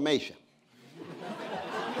in formation.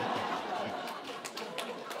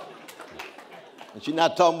 And she's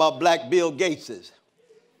not talking about black Bill Gateses.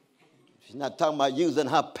 She's not talking about using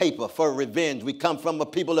her paper for revenge. We come from a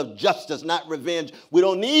people of justice, not revenge. We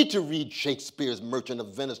don't need to read Shakespeare's Merchant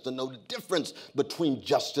of Venice to know the difference between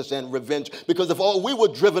justice and revenge. Because if all we were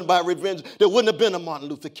driven by revenge, there wouldn't have been a Martin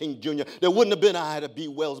Luther King Jr. There wouldn't have been an Ida B.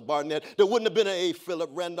 Wells Barnett. There wouldn't have been an A. Philip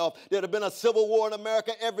Randolph. There'd have been a civil war in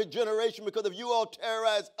America every generation, because if you all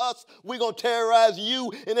terrorize us, we're going to terrorize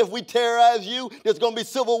you. And if we terrorize you, there's going to be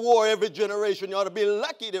civil war every generation. You ought to be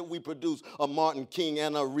lucky that we produce a Martin King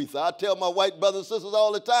and a Aretha. I tell my white brothers and sisters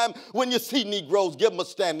all the time, when you see Negroes, give them a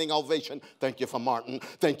standing ovation. Thank you for Martin.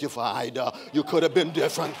 Thank you for Ida. You could have been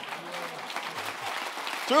different.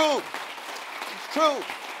 True. It's true.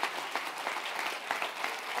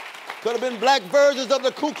 Could have been black versions of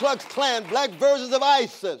the Ku Klux Klan, black versions of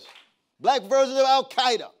ISIS, black versions of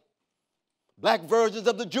Al-Qaeda, black versions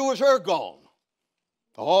of the Jewish Irgun.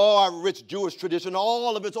 Oh, our rich Jewish tradition,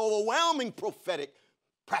 all of its overwhelming prophetic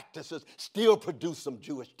practices still produce some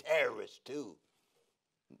Jewish terrorists too.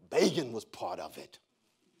 Begin was part of it.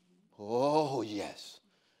 Oh, yes.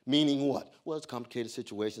 Meaning what? Well, it's a complicated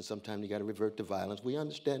situation. Sometimes you got to revert to violence. We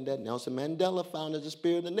understand that. Nelson Mandela founded the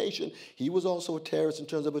spirit of the nation. He was also a terrorist in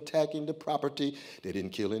terms of attacking the property. They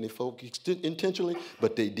didn't kill any folk intentionally,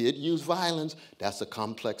 but they did use violence. That's a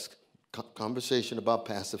complex conversation about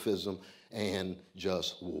pacifism and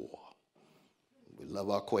just war. We love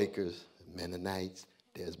our Quakers, Mennonites,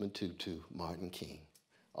 Desmond Tutu, Martin King,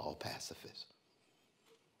 all pacifists.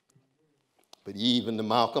 But even the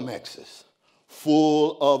Malcolm X's,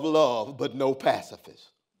 full of love, but no pacifists.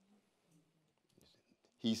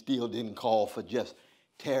 He still didn't call for just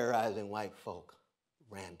terrorizing white folk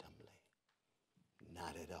randomly.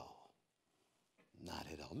 Not at all. Not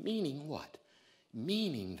at all. Meaning what?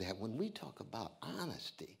 Meaning that when we talk about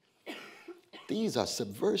honesty, these are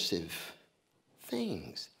subversive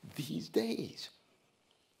things these days.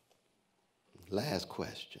 Last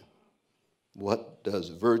question. What does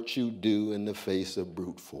virtue do in the face of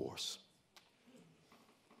brute force?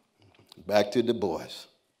 Back to Du Bois.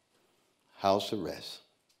 House arrest.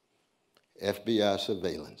 FBI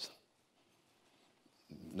surveillance.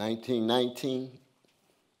 1919,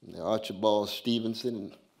 Archibald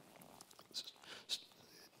Stevenson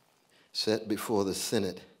sat before the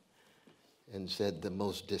Senate and said the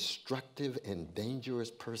most destructive and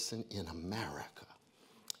dangerous person in America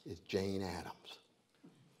is Jane Addams.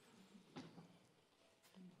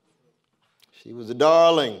 She was a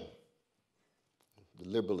darling of the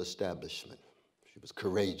liberal establishment. She was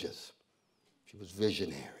courageous. She was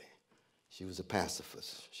visionary. She was a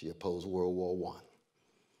pacifist. She opposed World War I.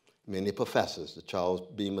 Many professors, the Charles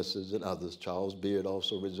Beamises and others, Charles Beard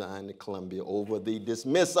also resigned at Columbia over the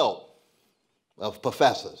dismissal of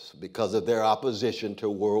professors because of their opposition to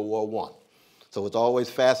World War I. So it's always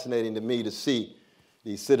fascinating to me to see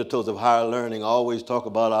these citadels of higher learning always talk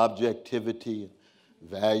about objectivity,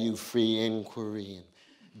 value-free inquiry,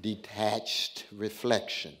 and detached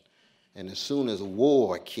reflection. And as soon as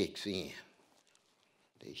war kicks in,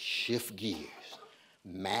 they shift gears.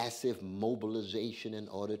 Massive mobilization in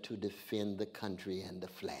order to defend the country and the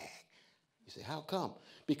flag. You say, how come?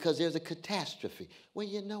 Because there's a catastrophe. Well,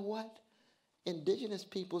 you know what? Indigenous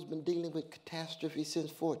people's been dealing with catastrophe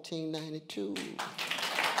since 1492.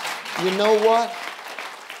 You know what?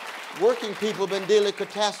 Working people have been dealing with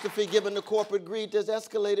catastrophe given the corporate greed that's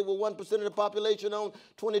escalated with 1% of the population own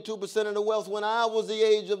 22% of the wealth when I was the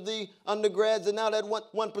age of the undergrads, and now that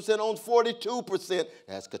 1% owns 42%.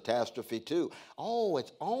 That's catastrophe too. Oh,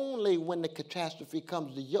 it's only when the catastrophe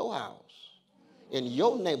comes to your house, in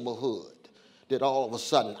your neighborhood, that all of a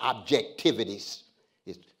sudden objectivity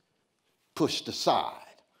is pushed aside.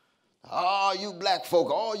 Oh, you black folk,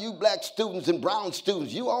 all you black students and brown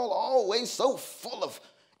students, you all always so full of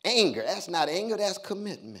anger. That's not anger, that's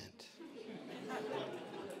commitment.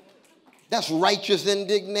 That's righteous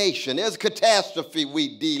indignation. There's catastrophe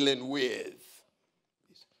we dealing with.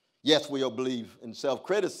 Yes, we all believe in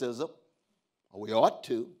self-criticism, or we ought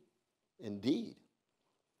to, indeed.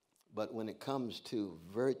 But when it comes to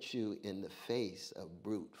virtue in the face of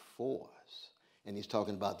brute force, and he's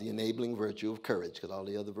talking about the enabling virtue of courage, because all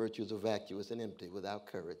the other virtues are vacuous and empty without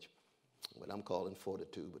courage. What I'm calling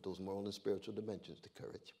fortitude, but those moral and spiritual dimensions to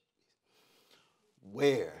courage.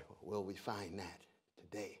 Where will we find that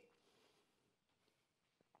today?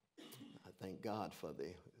 I thank God for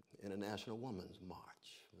the International Women's March.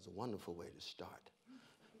 It was a wonderful way to start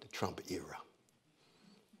the Trump era.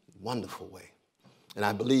 Wonderful way. And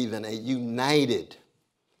I believe in a united,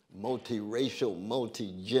 multiracial,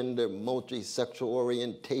 multi-gender, multi-sexual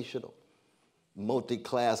orientational,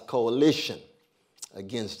 multi-class coalition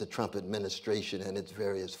against the Trump administration and its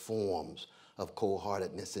various forms of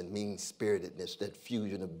cold-heartedness and mean-spiritedness, that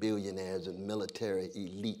fusion of billionaires and military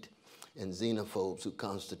elite and xenophobes who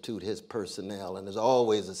constitute his personnel. And there's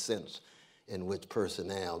always a sense in which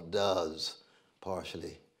personnel does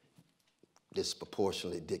partially,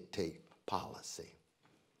 disproportionately dictate policy.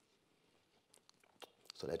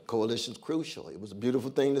 So that coalition's crucial. It was a beautiful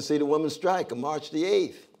thing to see the women's strike on March the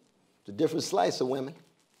 8th. It's a different slice of women.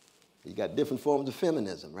 You got different forms of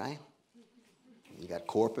feminism, right? You got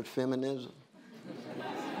corporate feminism,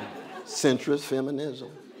 centrist feminism.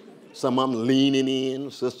 Some of them leaning in,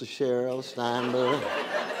 Sister Cheryl Steinberg.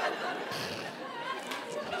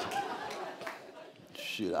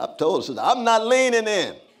 Shoot, I've told her, I'm not leaning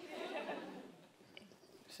in.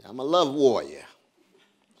 See, I'm a love warrior.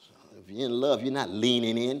 If you're in love, you're not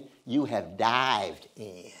leaning in, you have dived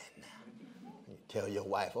in. You tell your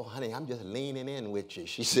wife, oh, honey, I'm just leaning in with you.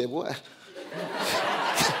 She said, what?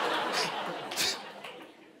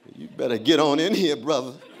 You better get on in here,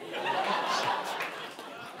 brother.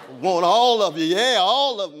 Want all of you, yeah,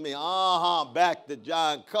 all of me. Back to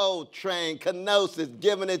John Coltrane, kenosis,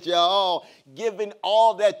 giving it your all, giving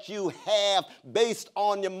all that you have based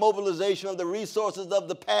on your mobilization of the resources of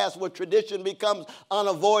the past where tradition becomes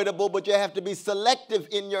unavoidable, but you have to be selective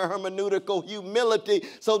in your hermeneutical humility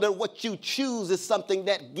so that what you choose is something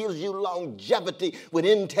that gives you longevity with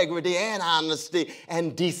integrity and honesty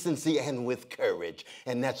and decency and with courage.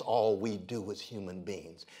 And that's all we do as human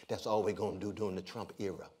beings. That's all we're going to do during the Trump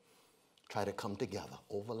era. Try to come together,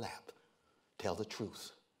 overlap, tell the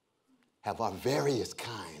truth, have our various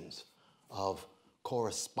kinds of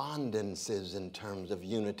correspondences in terms of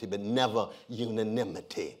unity, but never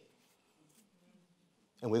unanimity.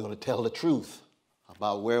 And we're going to tell the truth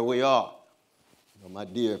about where we are. You know, my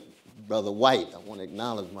dear brother White, I want to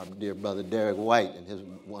acknowledge my dear brother Derek White and his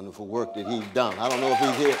wonderful work that he's done. I don't know if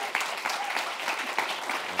he's here.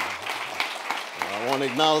 I want to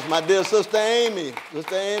acknowledge my dear Sister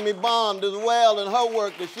Amy Bond as well, and her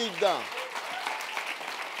work that she's done.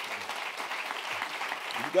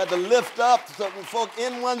 You've got to lift up certain folk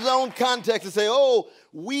in one's own context and say, oh,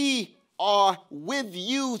 we are with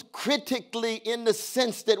you critically in the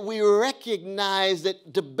sense that we recognize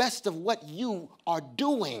that the best of what you are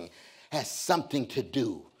doing has something to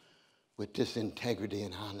do with this integrity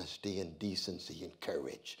and honesty and decency and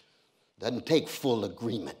courage. Doesn't take full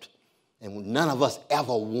agreement. And none of us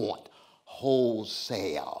ever want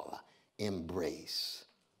wholesale embrace.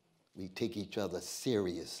 We take each other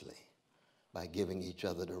seriously by giving each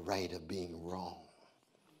other the right of being wrong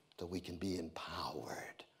so we can be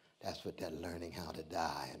empowered. That's what that learning how to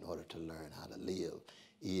die in order to learn how to live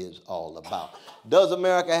is all about. Does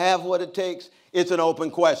America have what it takes? It's an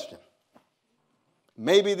open question.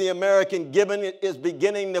 Maybe the American Gibbon is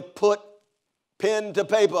beginning to put pen to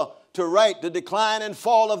paper to write the decline and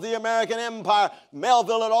fall of the American empire.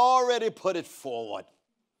 Melville had already put it forward.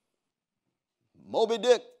 Moby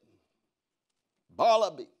Dick,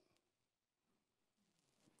 Bartleby,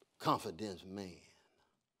 confidence man.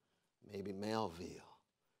 Maybe Melville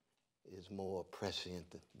is more prescient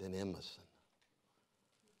than Emerson.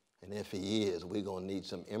 And if he is, we're going to need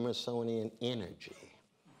some Emersonian energy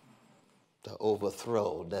to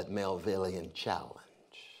overthrow that Melvillian challenge,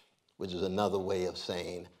 which is another way of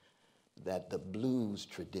saying that the blues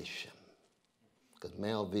tradition because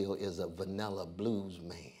Melville is a vanilla blues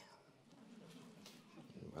man.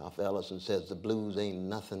 Ralph Ellison says the blues ain't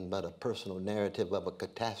nothing but a personal narrative of a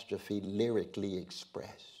catastrophe lyrically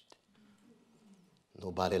expressed.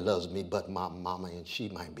 Nobody loves me but my mama, and she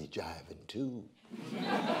might be jiving too.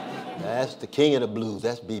 That's the king of the blues.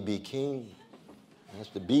 That's B.B. King. That's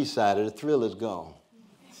the B-side of the Thrill Is Gone.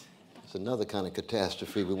 It's another kind of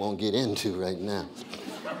catastrophe we won't get into right now.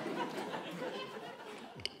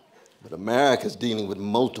 But America's dealing with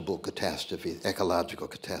multiple catastrophes, ecological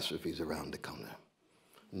catastrophes around the corner.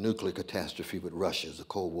 Nuclear catastrophe with Russia as the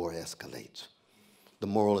Cold War escalates. The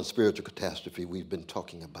moral and spiritual catastrophe we've been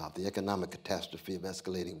talking about. The economic catastrophe of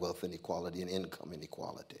escalating wealth inequality and income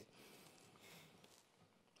inequality.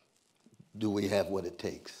 Do we have what it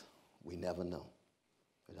takes? We never know.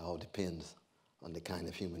 It all depends on the kind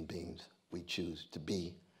of human beings we choose to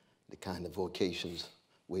be, the kind of vocations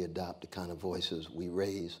we adopt, the kind of voices we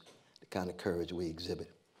raise, the kind of courage we exhibit.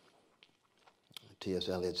 T.S.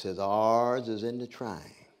 Eliot says, ours is in the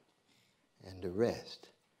trying, and the rest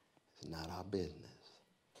is not our business.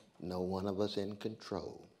 No one of us in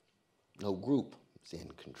control. No group is in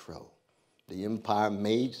control. The empire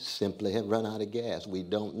may simply have run out of gas. We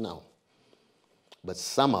don't know. But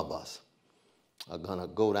some of us are going to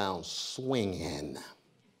go down swinging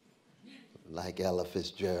like Ella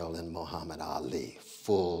Fitzgerald and Muhammad Ali,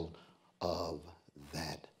 full of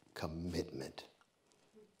that commitment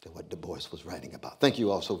to what Du Bois was writing about. Thank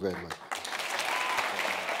you all so very much.